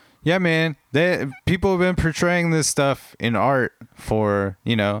 Yeah, man. People have been portraying this stuff in art for,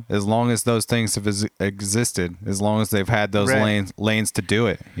 as long as those things have existed, as long as they've had those lanes to do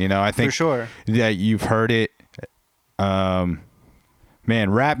it. I think for sure that you've heard it. Man,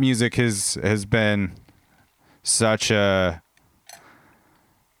 rap music has been such a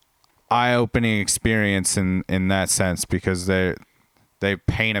eye-opening experience in that sense, because they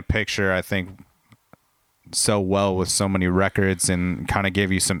paint a picture, I think, so well with so many records, and kind of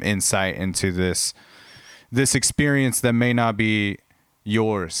give you some insight into this experience that may not be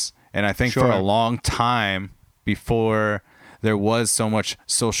yours. And I think for a long time, before there was so much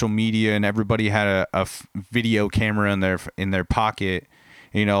social media and everybody had a video camera in their pocket,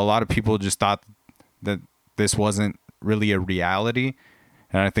 a lot of people just thought that this wasn't really a reality.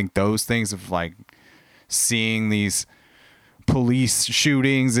 And I think those things of like seeing these police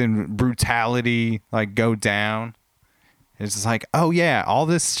shootings and brutality like go down, it's just like, oh yeah, all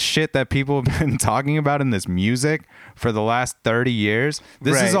this shit that people have been talking about in this music for the last 30 years,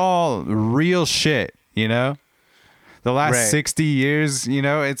 this is all real shit, The last 60 years,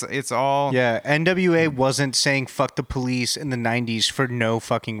 it's all... Yeah, NWA wasn't saying fuck the police in the 90s for no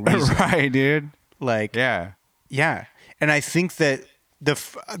fucking reason. Right, dude. Like... Yeah. Yeah. And I think that the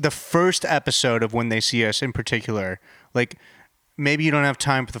first episode of When They See Us in particular, like, maybe you don't have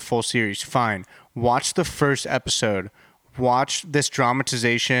time for the full series, fine. Watch the first episode. Watch this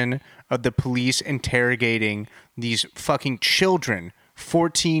dramatization of the police interrogating these fucking children,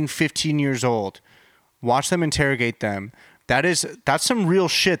 14, 15 years old. Watch them interrogate them. That's some real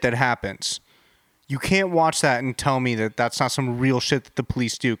shit that happens. You can't watch that and tell me that that's not some real shit that the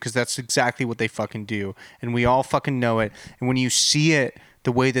police do, because that's exactly what they fucking do. And we all fucking know it. And when you see it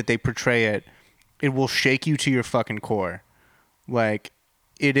the way that they portray it, it will shake you to your fucking core. Like,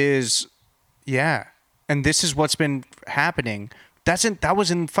 it is, yeah. And this is what's been happening. That was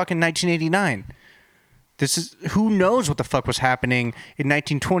in fucking 1989. Who knows what the fuck was happening in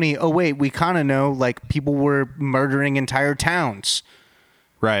 1920? Oh, wait, we kind of know, like, people were murdering entire towns.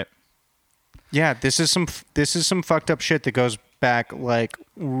 Right. Yeah, this is some fucked up shit that goes back like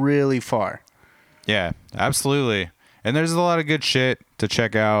really far. Yeah, absolutely. And there's a lot of good shit to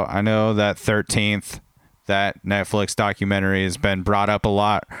check out. I know that 13th, that Netflix documentary, has been brought up a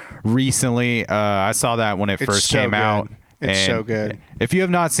lot recently. I saw that when it first came out. It's so good. If you have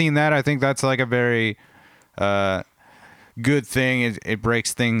not seen that, I think that's like a very good thing. It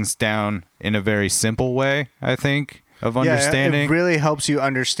breaks things down in a very simple way, I think, of understanding. It really helps you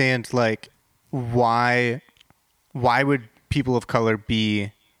understand, like, why would people of color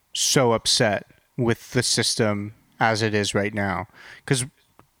be so upset with the system as it is right now? Because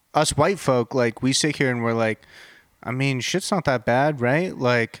us white folk, like, we sit here and we're like, I mean, shit's not that bad, right?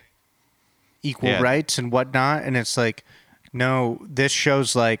 Like, equal rights and whatnot. And it's like, no, this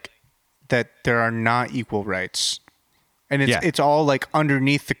shows like that there are not equal rights, and it's all like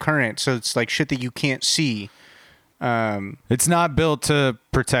underneath the current. So it's like shit that you can't see. It's not built to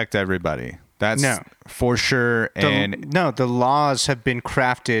protect everybody. That's for sure. The laws have been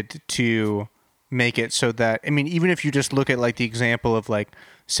crafted to make it so that, I mean, even if you just look at like the example of like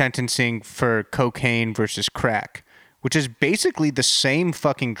sentencing for cocaine versus crack, which is basically the same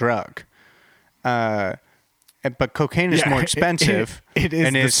fucking drug. But cocaine is more expensive. It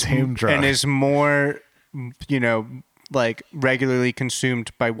is the same drug. And is more, like regularly consumed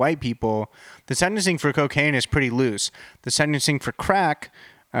by white people. The sentencing for cocaine is pretty loose. The sentencing for crack,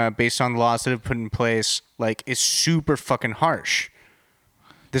 based on laws that have put in place, like, is super fucking harsh.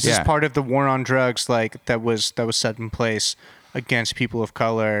 This is part of the war on drugs, like, that was set in place against people of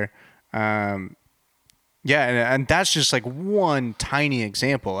color. And that's just like one tiny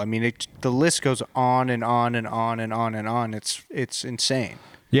example. I mean, the list goes on and on and on and on and on. It's insane.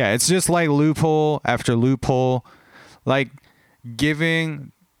 Yeah, it's just like loophole after loophole, like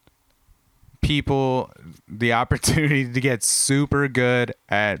giving people the opportunity to get super good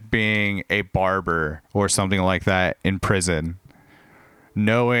at being a barber or something like that in prison,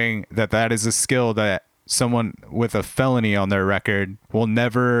 knowing that is a skill that someone with a felony on their record will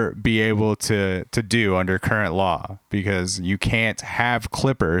never be able to do under current law, because you can't have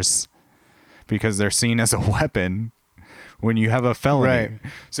clippers because they're seen as a weapon when you have a felony. Right.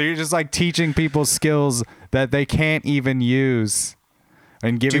 So you're just like teaching people skills that they can't even use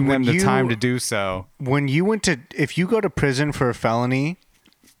and giving them the time to do so. If you go to prison for a felony,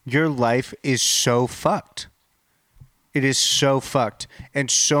 your life is so fucked. It is so fucked.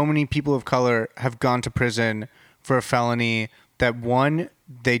 And so many people of color have gone to prison for a felony that, one,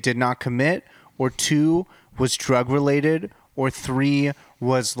 they did not commit, or two, was drug related, or three,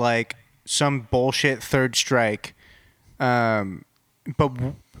 was like some bullshit third strike. But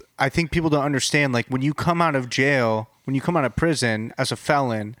I think people don't understand, like, when you come out of jail, when you come out of prison as a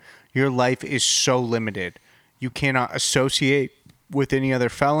felon, your life is so limited. You cannot associate with any other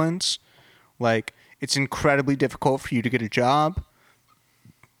felons. Like, it's incredibly difficult for you to get a job.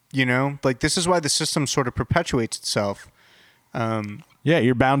 You know, like, this is why the system sort of perpetuates itself. Yeah,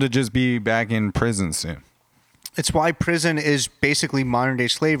 you're bound to just be back in prison soon. It's why prison is basically modern day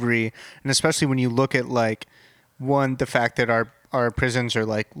slavery. And especially when you look at, like, one, the fact that our prisons are,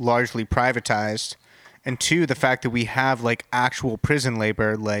 like, largely privatized, and two, the fact that we have, like, actual prison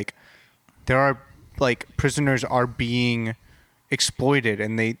labor. Like, there are, like, prisoners are being exploited,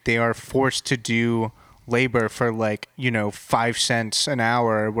 and they are forced to do labor for, like, 5 cents an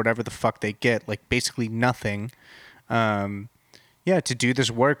hour or whatever the fuck they get, like, basically nothing. To do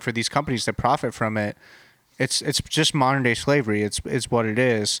this work for these companies that profit from it. It's just modern day slavery. It's what it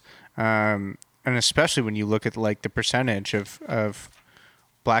is. And especially when you look at, like, the percentage of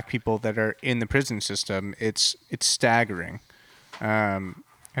black people that are in the prison system, it's staggering.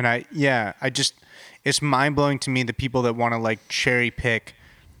 It's mind blowing to me, the people that want to, like, cherry pick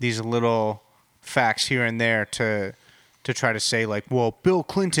these little facts here and there to try to say, like, well, Bill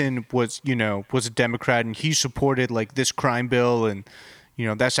Clinton was a Democrat and he supported, like, this crime bill, and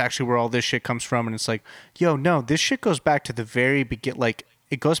that's actually where all this shit comes from. And it's like, yo, no, this shit goes back to the very like,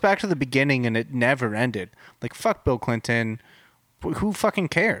 it goes back to the beginning, and it never ended. Like, fuck Bill Clinton. Who fucking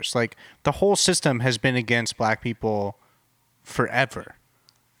cares? Like, the whole system has been against black people forever.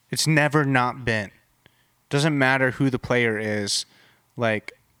 It's never not been. Doesn't matter who the player is.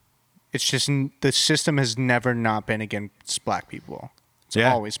 Like, it's just, the system has never not been against black people. It's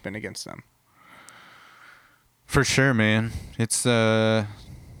always been against them. For sure, man. It's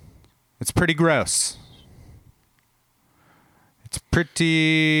pretty gross. It's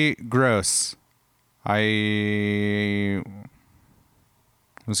pretty gross. I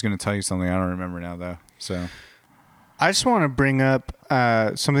was going to tell you something. I don't remember now, though. So I just want to bring up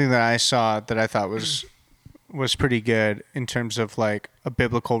something that I saw that I thought was pretty good in terms of, like, a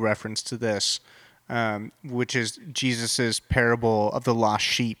biblical reference to this, which is Jesus's parable of the lost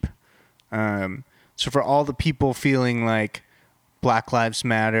sheep. So for all the people feeling like Black Lives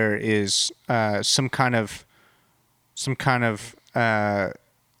Matter is some kind of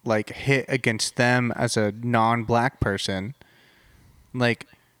like hit against them as a non-black person, like,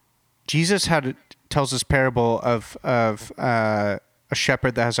 Jesus tells this parable of a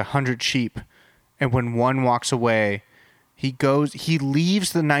shepherd that has 100 sheep, and when one walks away, he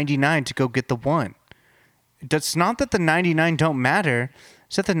leaves the 99 to go get the one. It's not that the 99 don't matter.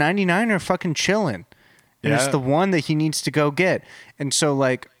 It's that the 99 are fucking chilling. And it's the one that he needs to go get. And so,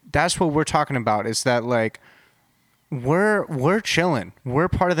 like, that's what we're talking about, is that, like, we're chilling. We're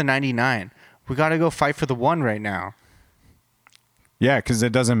part of the 99. We got to go fight for the one right now. Yeah, because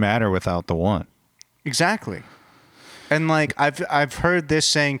it doesn't matter without the one. Exactly. And, like, I've heard this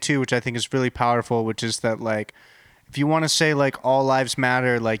saying too, which I think is really powerful, which is that, like, if you want to say, like, all lives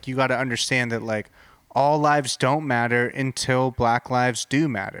matter, like, you got to understand that, like, all lives don't matter until black lives do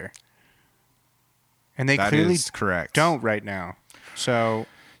matter. And they clearly don't right now. So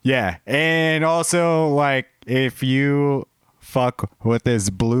yeah, and also, like, if you fuck with this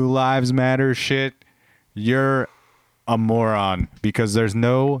Blue Lives Matter shit, you're a moron, because there's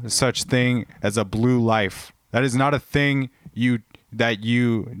no such thing as a blue life. That is not a thing that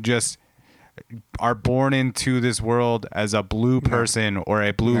you just are born into this world as a blue person or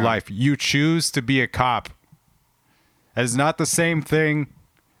a blue life. You choose to be a cop. That is not the same thing.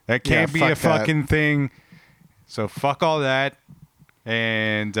 That can't be a fucking thing. So fuck all that.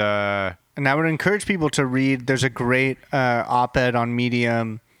 And I would encourage people to read. There's a great op-ed on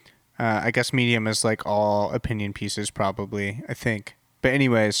Medium. I guess Medium is, like, all opinion pieces, probably, I think. But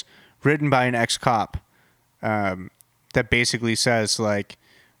anyways, written by an ex-cop that basically says, like,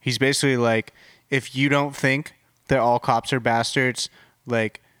 he's basically like, if you don't think that all cops are bastards,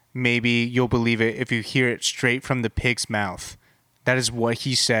 like, maybe you'll believe it if you hear it straight from the pig's mouth. That is what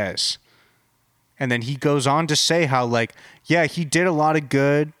he says. And then he goes on to say how, like, yeah, he did a lot of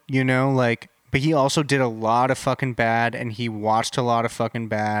good, you know, like, but he also did a lot of fucking bad, and he watched a lot of fucking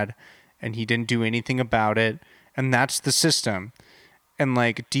bad, and he didn't do anything about it. And that's the system. And,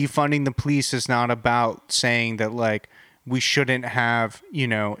 like, defunding the police is not about saying that, like, we shouldn't have, you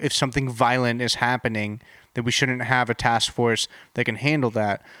know, if something violent is happening, that we shouldn't have a task force that can handle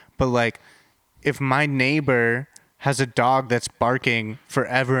that. But, like, if my neighbor has a dog that's barking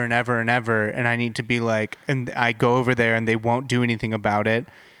forever and ever and ever, and I need to be like, and I go over there and they won't do anything about it,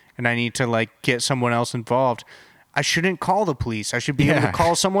 and I need to, like, get someone else involved, I shouldn't call the police. I should be able to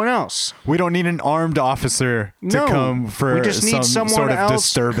call someone else. We don't need an armed officer to come for we just need some someone sort of else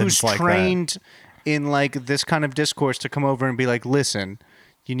disturbance who's like trained in, like, this kind of discourse to come over and be like, listen,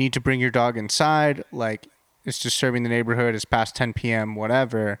 you need to bring your dog inside. Like, it's disturbing the neighborhood. It's past 10 p.m.,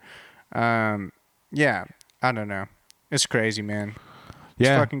 whatever. Yeah, I don't know. It's crazy, man. It's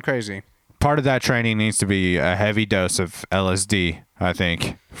fucking crazy. Part of that training needs to be a heavy dose of LSD, I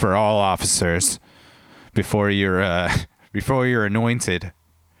think, for all officers before you're anointed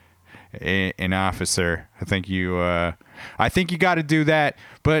an officer. I think you got to do that,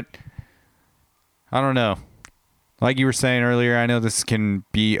 but I don't know. Like you were saying earlier, I know this can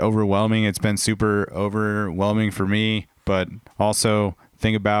be overwhelming. It's been super overwhelming for me, but also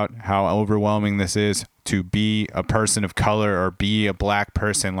think about how overwhelming this is to be a person of color or be a black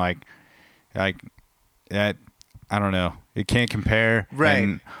person. Like that, I don't know. It can't compare. Right.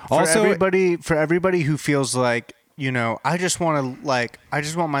 And For also, everybody who feels like, you know, I just want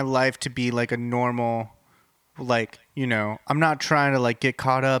my life to be like a normal, like, you know, I'm not trying to, like, get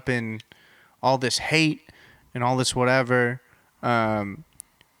caught up in all this hate and all this whatever.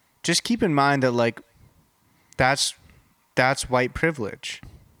 Just keep in mind that, like, that's white privilege,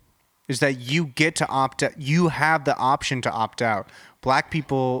 is that you get to opt out. You have the option to opt out. Black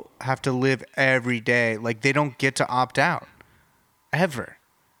people have to live every day. Like, they don't get to opt out ever.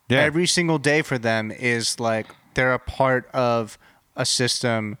 Yeah. Every single day for them is like they're a part of a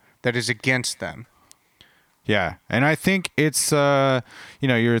system that is against them. Yeah. And I think it's, you know,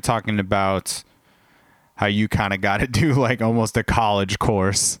 you're talking about how you kind of got to do like almost a college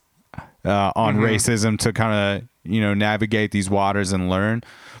course on racism to kind of, you know, navigate these waters and learn.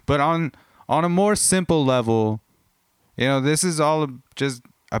 But on a more simple level, you know, this is all just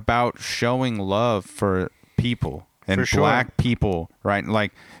about showing love for people and black people, right?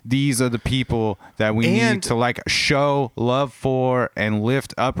 Like, these are the people that we need to, like, show love for and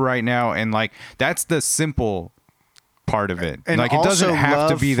lift up right now. And, like, that's the simple part of it. And like, it doesn't have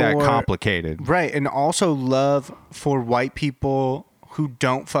to be that complicated. Right. And also love for white people who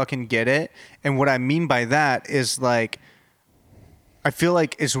don't fucking get it. And what I mean by that is, like, I feel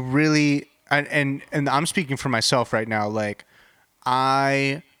like it's really, and I'm speaking for myself right now, like,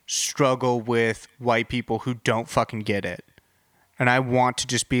 I struggle with white people who don't fucking get it. And I want to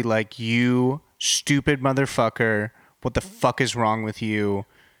just be like, you stupid motherfucker, what the fuck is wrong with you?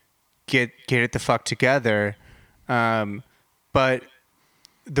 Get it the fuck together. But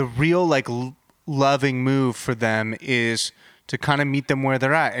the real, like, loving move for them is to kind of meet them where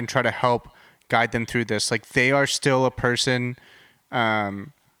they're at and try to help guide them through this. Like, they are still a person,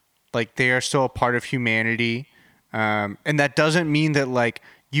 like, they are still a part of humanity. And that doesn't mean that, like,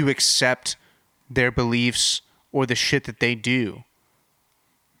 you accept their beliefs or the shit that they do.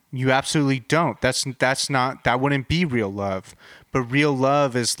 You absolutely don't. That wouldn't be real love. But real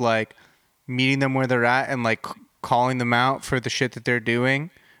love is, like, meeting them where they're at and, like, calling them out for the shit that they're doing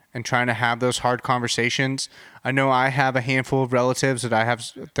and trying to have those hard conversations. I know I have a handful of relatives that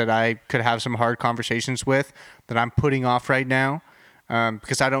I could have some hard conversations with that I'm putting off right now,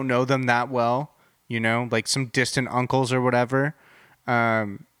 because I don't know them that well, you know, like some distant uncles or whatever.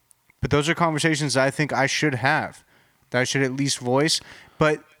 But those are conversations that I think I should have, that I should at least voice.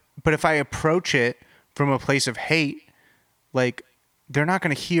 But if I approach it from a place of hate, like, they're not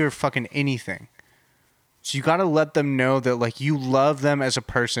going to hear fucking anything. So you got to let them know that, like, you love them as a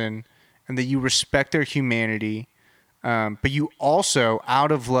person and that you respect their humanity. But you also,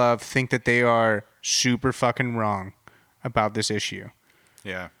 out of love, think that they are super fucking wrong about this issue.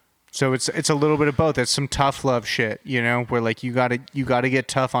 Yeah. So it's a little bit of both. It's some tough love shit, you know, where, like, you gotta get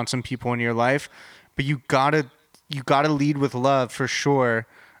tough on some people in your life, but you gotta lead with love for sure.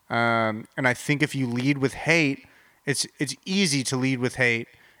 And I think if you lead with hate, it's easy to lead with hate,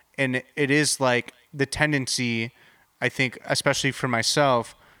 and it is, like, the tendency, I think, especially for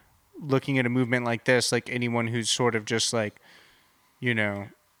myself, looking at a movement like this, like, anyone who's sort of just, like, you know,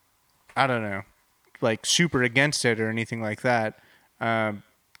 I don't know, like, super against it or anything like that.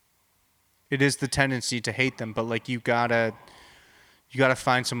 It is the tendency to hate them, but, like, you gotta you got to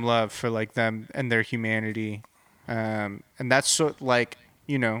find some love for like them and their humanity. And that's like,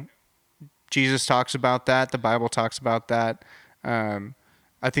 you know, Jesus talks about that. The Bible talks about that.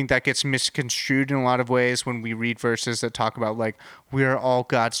 I think that gets misconstrued in a lot of ways when we read verses that talk about like, we are all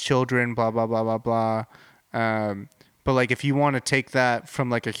God's children, blah, blah, blah, blah, blah. But like, if you want to take that from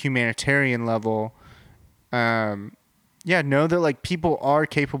like a humanitarian level, know that like people are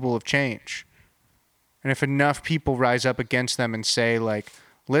capable of change. And if enough people rise up against them and say like,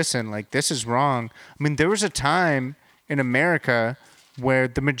 listen, like this is wrong. I mean, there was a time in America where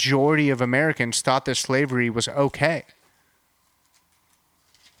the majority of Americans thought that slavery was okay.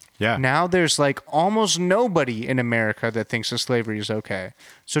 Yeah. Now there's like almost nobody in America that thinks that slavery is okay.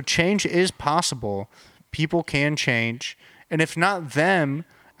 So change is possible. People can change. And if not them,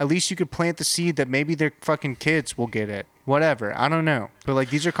 at least you could plant the seed that maybe their fucking kids will get it. Whatever. I don't know. But like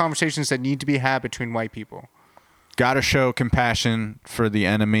these are conversations that need to be had between white people. Gotta show compassion for the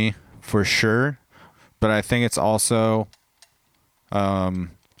enemy for sure. But I think it's also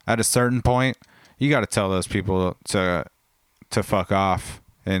at a certain point, you got to tell those people to fuck off,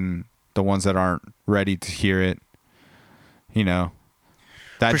 and the ones that aren't ready to hear it, you know.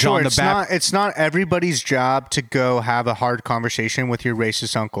 That for John sure, it's not everybody's job to go have a hard conversation with your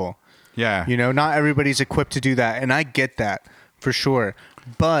racist uncle. Yeah. You know, not everybody's equipped to do that, and I get that for sure.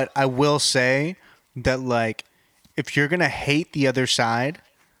 But I will say that like if you're going to hate the other side,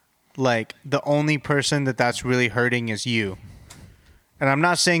 like the only person that's really hurting is you. And I'm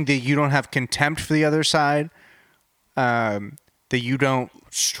not saying that you don't have contempt for the other side, that you don't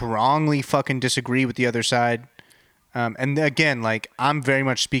strongly fucking disagree with the other side. And again, like I'm very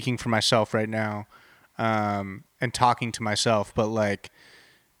much speaking for myself right now, and talking to myself, but like,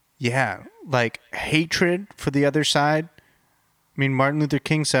 yeah, like hatred for the other side. I mean, Martin Luther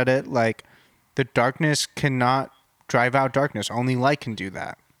King said it, like the darkness cannot drive out darkness. Only light can do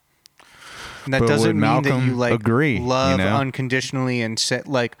that. And that doesn't mean that you like agree, love you know? unconditionally and set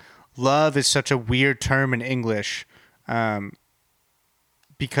like love is such a weird term in English,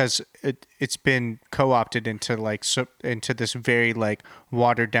 because it's been co-opted into like into this very like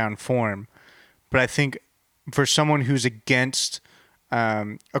watered down form. But I think for someone who's against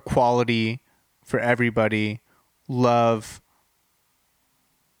equality for everybody, love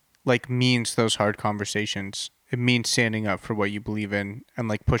like means those hard conversations. It means standing up for what you believe in and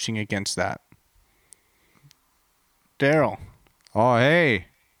like pushing against that. Daryl. Oh, hey.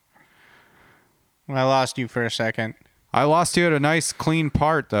 I lost you for a second. I lost you at a nice clean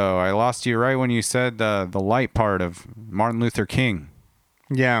part, though. I lost you right when you said the light part of Martin Luther King.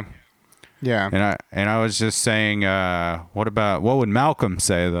 Yeah. Yeah. And I was just saying, what would Malcolm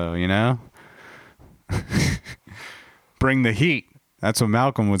say, though, you know? Bring the heat. That's what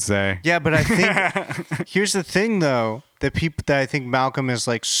Malcolm would say. Yeah, but I think here's the thing, though, that I think Malcolm is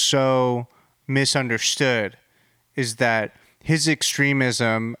like so misunderstood is that his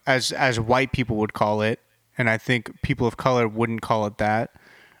extremism, as white people would call it, and I think people of color wouldn't call it that,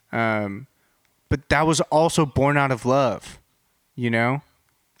 but that was also born out of love, you know?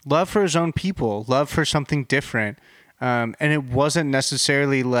 Love for his own people, love for something different. And it wasn't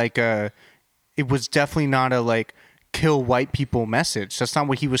necessarily like it was definitely not a like kill white people message. That's not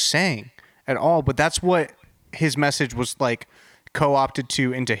what he was saying at all, but that's what his message was like co-opted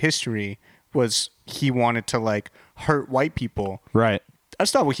to into history, was he wanted to like hurt white people. Right.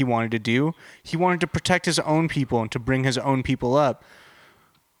 That's not what he wanted to do. He wanted to protect his own people and to bring his own people up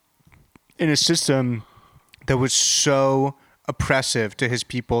in a system that was so oppressive to his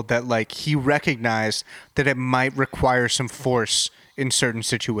people that like he recognized that it might require some force in certain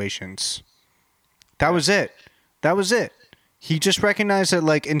situations. That was it. He just recognized that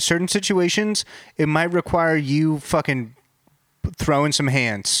like in certain situations it might require you fucking throwing some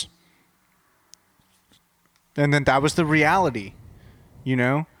hands. And then that was the reality, you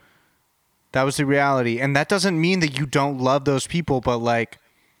know? That was the reality. And that doesn't mean that you don't love those people, but like,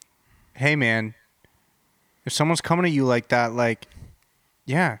 hey man, if someone's coming at you like that, like,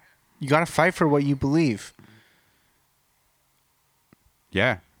 yeah, you got to fight for what you believe.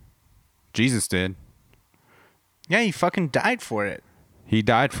 Yeah. Jesus did. Yeah, he fucking died for it. He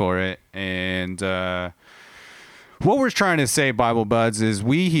died for it. And what we're trying to say, Bible Buds, is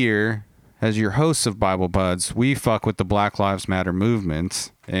we here, as your hosts of Bible Buds, we fuck with the Black Lives Matter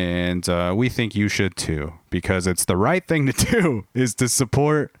movement. And we think you should too, because it's the right thing to do, is to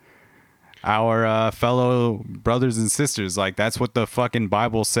support our fellow brothers and sisters. Like, that's what the fucking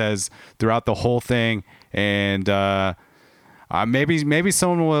Bible says throughout the whole thing. And maybe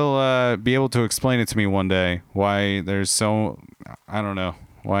someone will be able to explain it to me one day, why there's so, I don't know,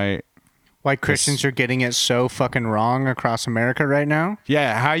 why Why Christians are getting it so fucking wrong across America right now?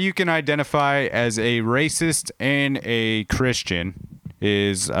 Yeah, how you can identify as a racist and a Christian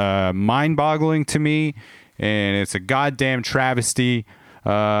is mind-boggling to me, and it's a goddamn travesty.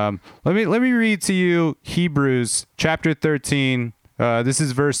 Let me read to you Hebrews chapter 13. This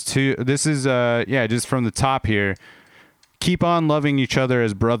is verse 2. This is just from the top here. Keep on loving each other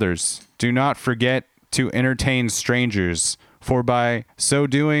as brothers. Do not forget to entertain strangers, for by so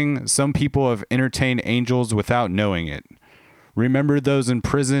doing, some people have entertained angels without knowing it. Remember those in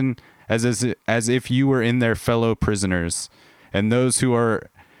prison as if you were in their fellow prisoners, and those who are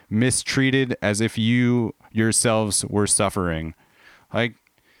mistreated as if you yourselves were suffering. Like,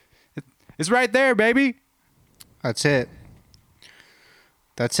 it's right there, baby. That's it.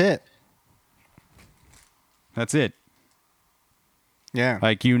 That's it. That's it. Yeah.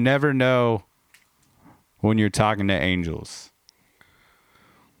 Like, you never know when you're talking to angels.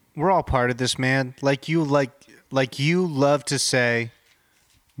 We're all part of this, man. Like you love to say,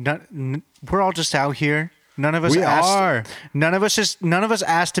 we're all just out here. None of us None of us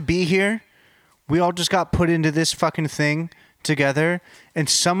asked to be here. We all just got put into this fucking thing together, and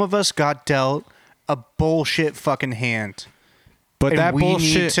some of us got dealt a bullshit fucking hand. But and that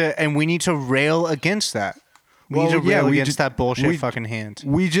bullshit, we need to rail against that. We need to rail against that bullshit fucking hand.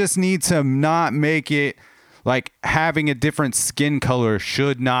 We just need to not make it like having a different skin color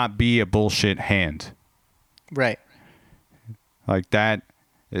should not be a bullshit hand. Right. Like, that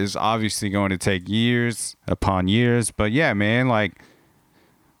is obviously going to take years upon years. But yeah, man, like,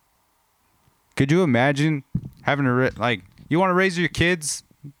 could you imagine having to, like, you want to raise your kids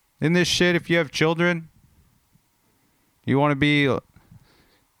in this shit if you have children? You want to be, you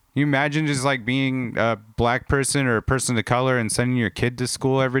imagine just like being a black person or a person of color and sending your kid to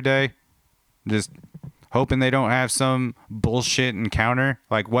school every day? Just hoping they don't have some bullshit encounter,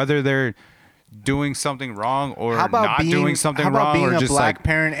 like whether they're doing something wrong or not doing something wrong, or how about being a just black like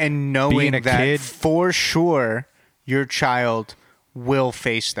parent and knowing that kid? For sure your child will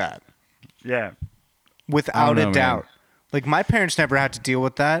face that. Yeah, without a doubt. Man. Like, my parents never had to deal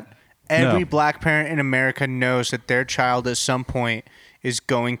with that. Every black parent in America knows that their child at some point is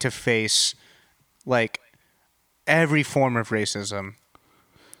going to face like every form of racism.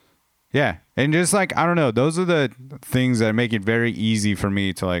 Yeah. And just like, I don't know, those are the things that make it very easy for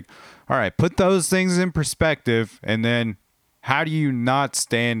me to like, all right, put those things in perspective. And then how do you not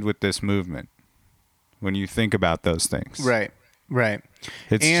stand with this movement when you think about those things? Right. Right.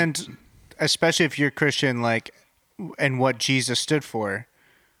 And especially if you're Christian, like, and what Jesus stood for,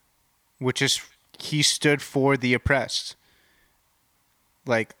 which is he stood for the oppressed.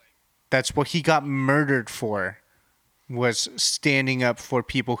 Like, that's what he got murdered for, was standing up for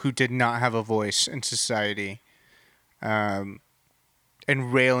people who did not have a voice in society, and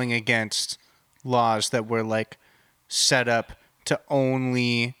railing against laws that were like set up to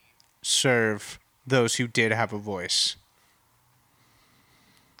only serve those who did have a voice.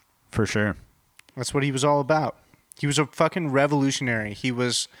 For sure. That's what he was all about. He was a fucking revolutionary. He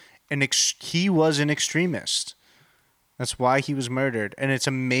was an extremist. That's why he was murdered. And it's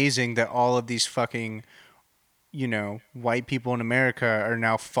amazing that all of these fucking, white people in America are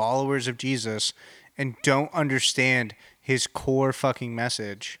now followers of Jesus and don't understand his core fucking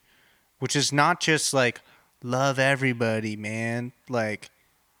message, which is not just like, love everybody, man. Like,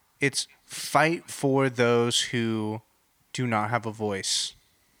 it's fight for those who do not have a voice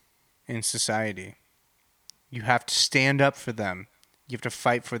in society. You have to stand up for them. You have to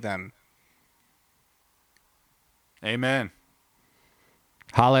fight for them. Amen.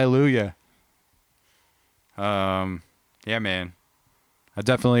 Hallelujah. Yeah, man. I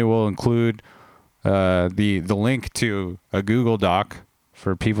definitely will include the link to a Google Doc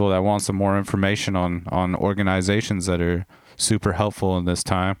for people that want some more information on organizations that are super helpful in this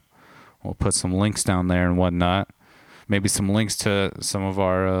time. We'll put some links down there and whatnot. Maybe some links to some of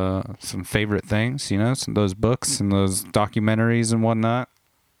our some favorite things, some those books and those documentaries and whatnot.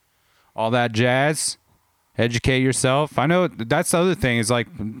 All that jazz. Educate yourself. I know that's the other thing is like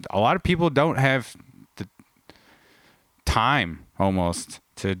a lot of people don't have the time almost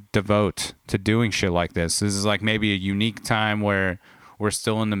to devote to doing shit like this. This is like maybe a unique time where we're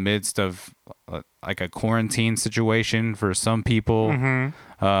still in the midst of like a quarantine situation for some people.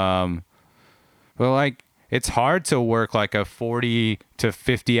 Mm-hmm. But like, it's hard to work like a 40 to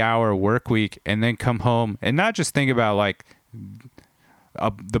 50 hour work week and then come home and not just think about like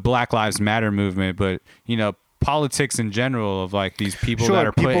the Black Lives Matter movement, but politics in general of like these people that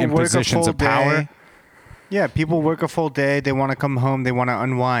are put in positions of power. Yeah, people work a full day. They want to come home. They want to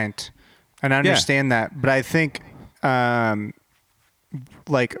unwind, and I understand that. But I think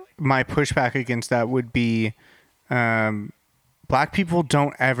like my pushback against that would be, black people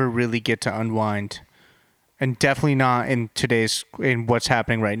don't ever really get to unwind, and definitely not in what's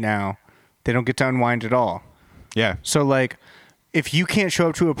happening right now. They don't get to unwind at all. Yeah. So like, if you can't show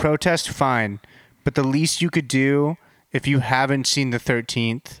up to a protest, fine, but the least you could do, if you haven't seen the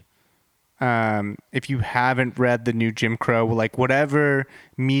 13th, if you haven't read the new Jim Crow, like whatever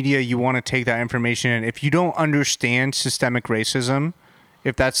media you want to take that information in, if you don't understand systemic racism,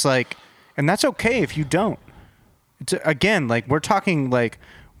 if that's like, and that's okay if you don't. It's, again, like we're talking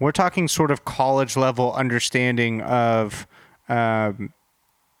sort of college level understanding of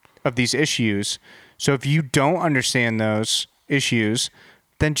these issues. So if you don't understand those issues,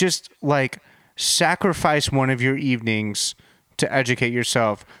 then just like sacrifice one of your evenings to educate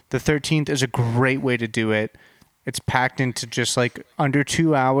yourself. The 13th is a great way to do it. It's packed into just like under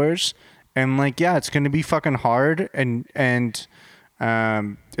 2 hours, and like, yeah, it's going to be fucking hard, and it's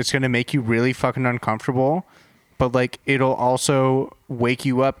going to make you really fucking uncomfortable, but like it'll also wake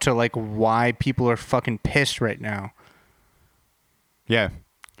you up to like why people are fucking pissed right now. Yeah.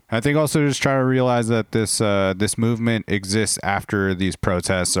 I think also just try to realize that this movement exists after these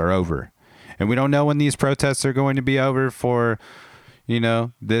protests are over. And we don't know when these protests are going to be over for, you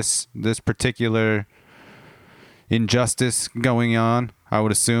know, this particular injustice going on. I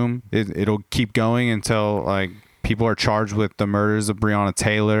would assume it'll keep going until like people are charged with the murders of Breonna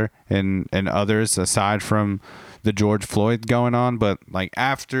Taylor and others aside from the George Floyd going on. But like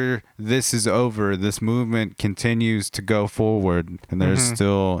after this is over, this movement continues to go forward, and there's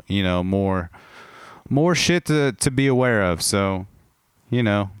still, you know, more shit to be aware of. So, you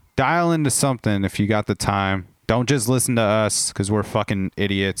know, dial into something if you got the time. Don't just listen to us because we're fucking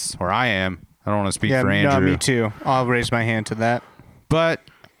idiots, or I am. I don't want to speak for Andrew. No, me too. I'll raise my hand to that. But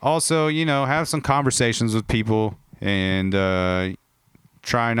also, you know, have some conversations with people, and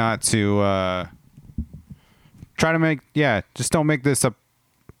try not to just don't make this a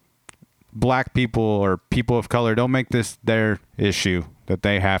black people or people of color. Don't make this their issue that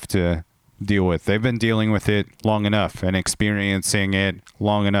they have to deal with. They've been dealing with it long enough and experiencing it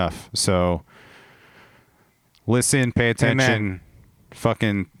long enough. So listen, pay attention, Amen.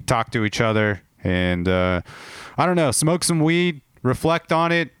 Fucking talk to each other, and I don't know, smoke some weed, reflect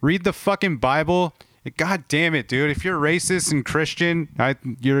on it, read the fucking Bible. God damn it, dude! If you're racist and Christian,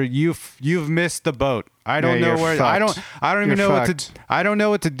 you've missed the boat. I don't know where. Fucked. I don't even know what to. I don't know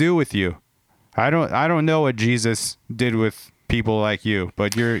what to do with you. I don't know what Jesus did with people like you,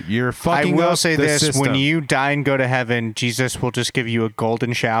 but you're fucking. I will up say the this: system. when you die and go to heaven, Jesus will just give you a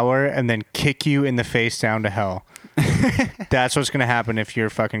golden shower and then kick you in the face down to hell. That's what's gonna happen if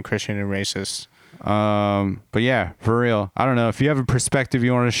you're fucking Christian and racist. But yeah, for real. I don't know if you have a perspective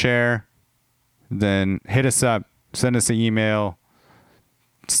you want to share, then hit us up, send us an email,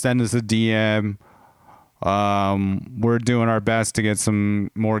 send us a DM. We're doing our best to get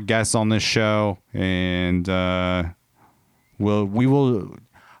some more guests on this show, and we will.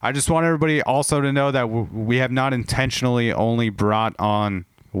 I just want everybody also to know that we have not intentionally only brought on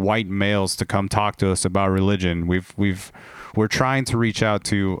white males to come talk to us about religion. We're trying to reach out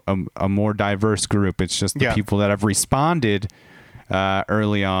to a more diverse group. It's just the people that have responded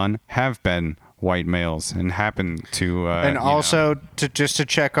early on have been white males and happen to and also to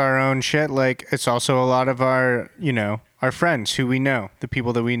check our own shit. Like, it's also a lot of our, you know, our friends who we know, the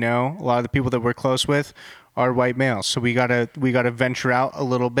people that we know, a lot of the people that we're close with are white males. So we gotta venture out a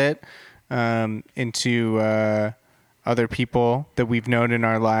little bit into other people that we've known in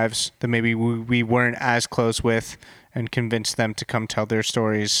our lives that maybe we weren't as close with, and convince them to come tell their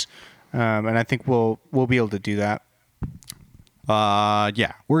stories. And I think we'll be able to do that.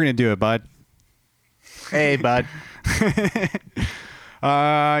 Yeah, we're gonna do it, bud. Hey, bud.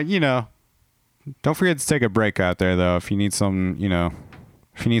 You know, don't forget to take a break out there, though. If you need some, you know,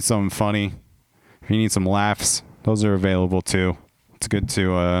 if you need something funny, if you need some laughs, those are available too. It's good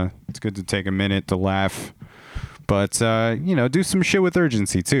to take a minute to laugh, but you know, do some shit with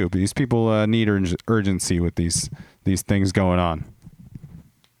urgency too. These people need urgency with these things going on.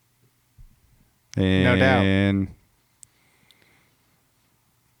 And No doubt.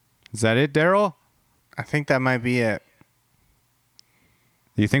 Is that it, Daryl? I think that might be it.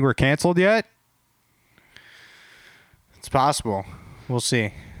 Do you think we're canceled yet? It's possible. We'll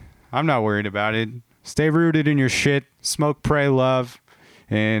see. I'm not worried about it. Stay rooted in your shit. Smoke, pray, love.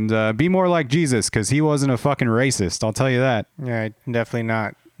 And be more like Jesus, because he wasn't a fucking racist. I'll tell you that. Yeah, definitely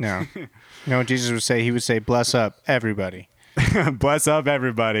not. No. You know what Jesus would say? He would say, bless up everybody. Bless up,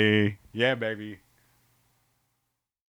 everybody. Yeah, baby.